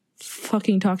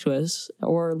fucking talk to us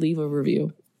or leave a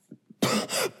review.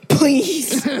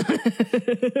 Please.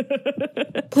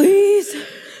 Please.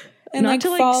 And not to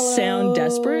like sound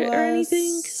desperate or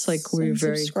anything. It's like we're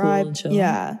very cool and chill.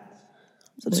 Yeah.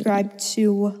 Subscribe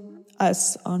to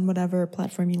us on whatever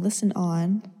platform you listen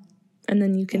on. And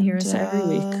then you can hear us every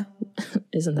week.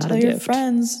 Isn't that tell a your gift?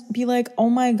 friends, be like, oh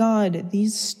my God,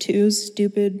 these two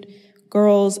stupid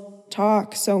girls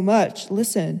talk so much.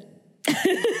 Listen.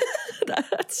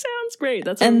 That sounds great.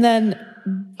 And then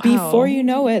before you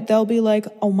know it, they'll be like,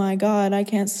 oh my God, I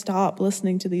can't stop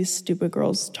listening to these stupid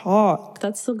girls talk.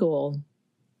 That's the goal.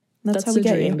 That's how the we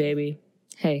get dream, you. baby.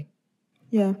 Hey,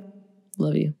 Yeah.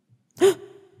 love you.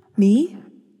 Me?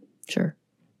 Sure.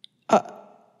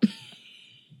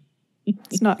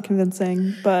 It's not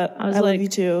convincing, but I love you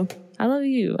too. I love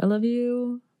you. I love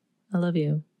you. I love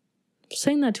you.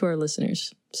 Saying that to our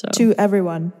listeners. So To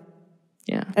everyone.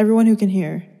 Yeah. Everyone who can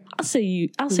hear. I'll say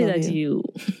that to you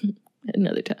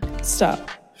another time. Stop.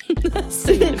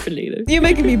 Save it for later. You're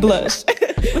making me blush. Okay.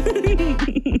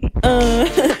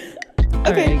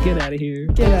 All right, get out of here.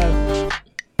 Get out.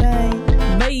 Bye.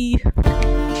 Bye.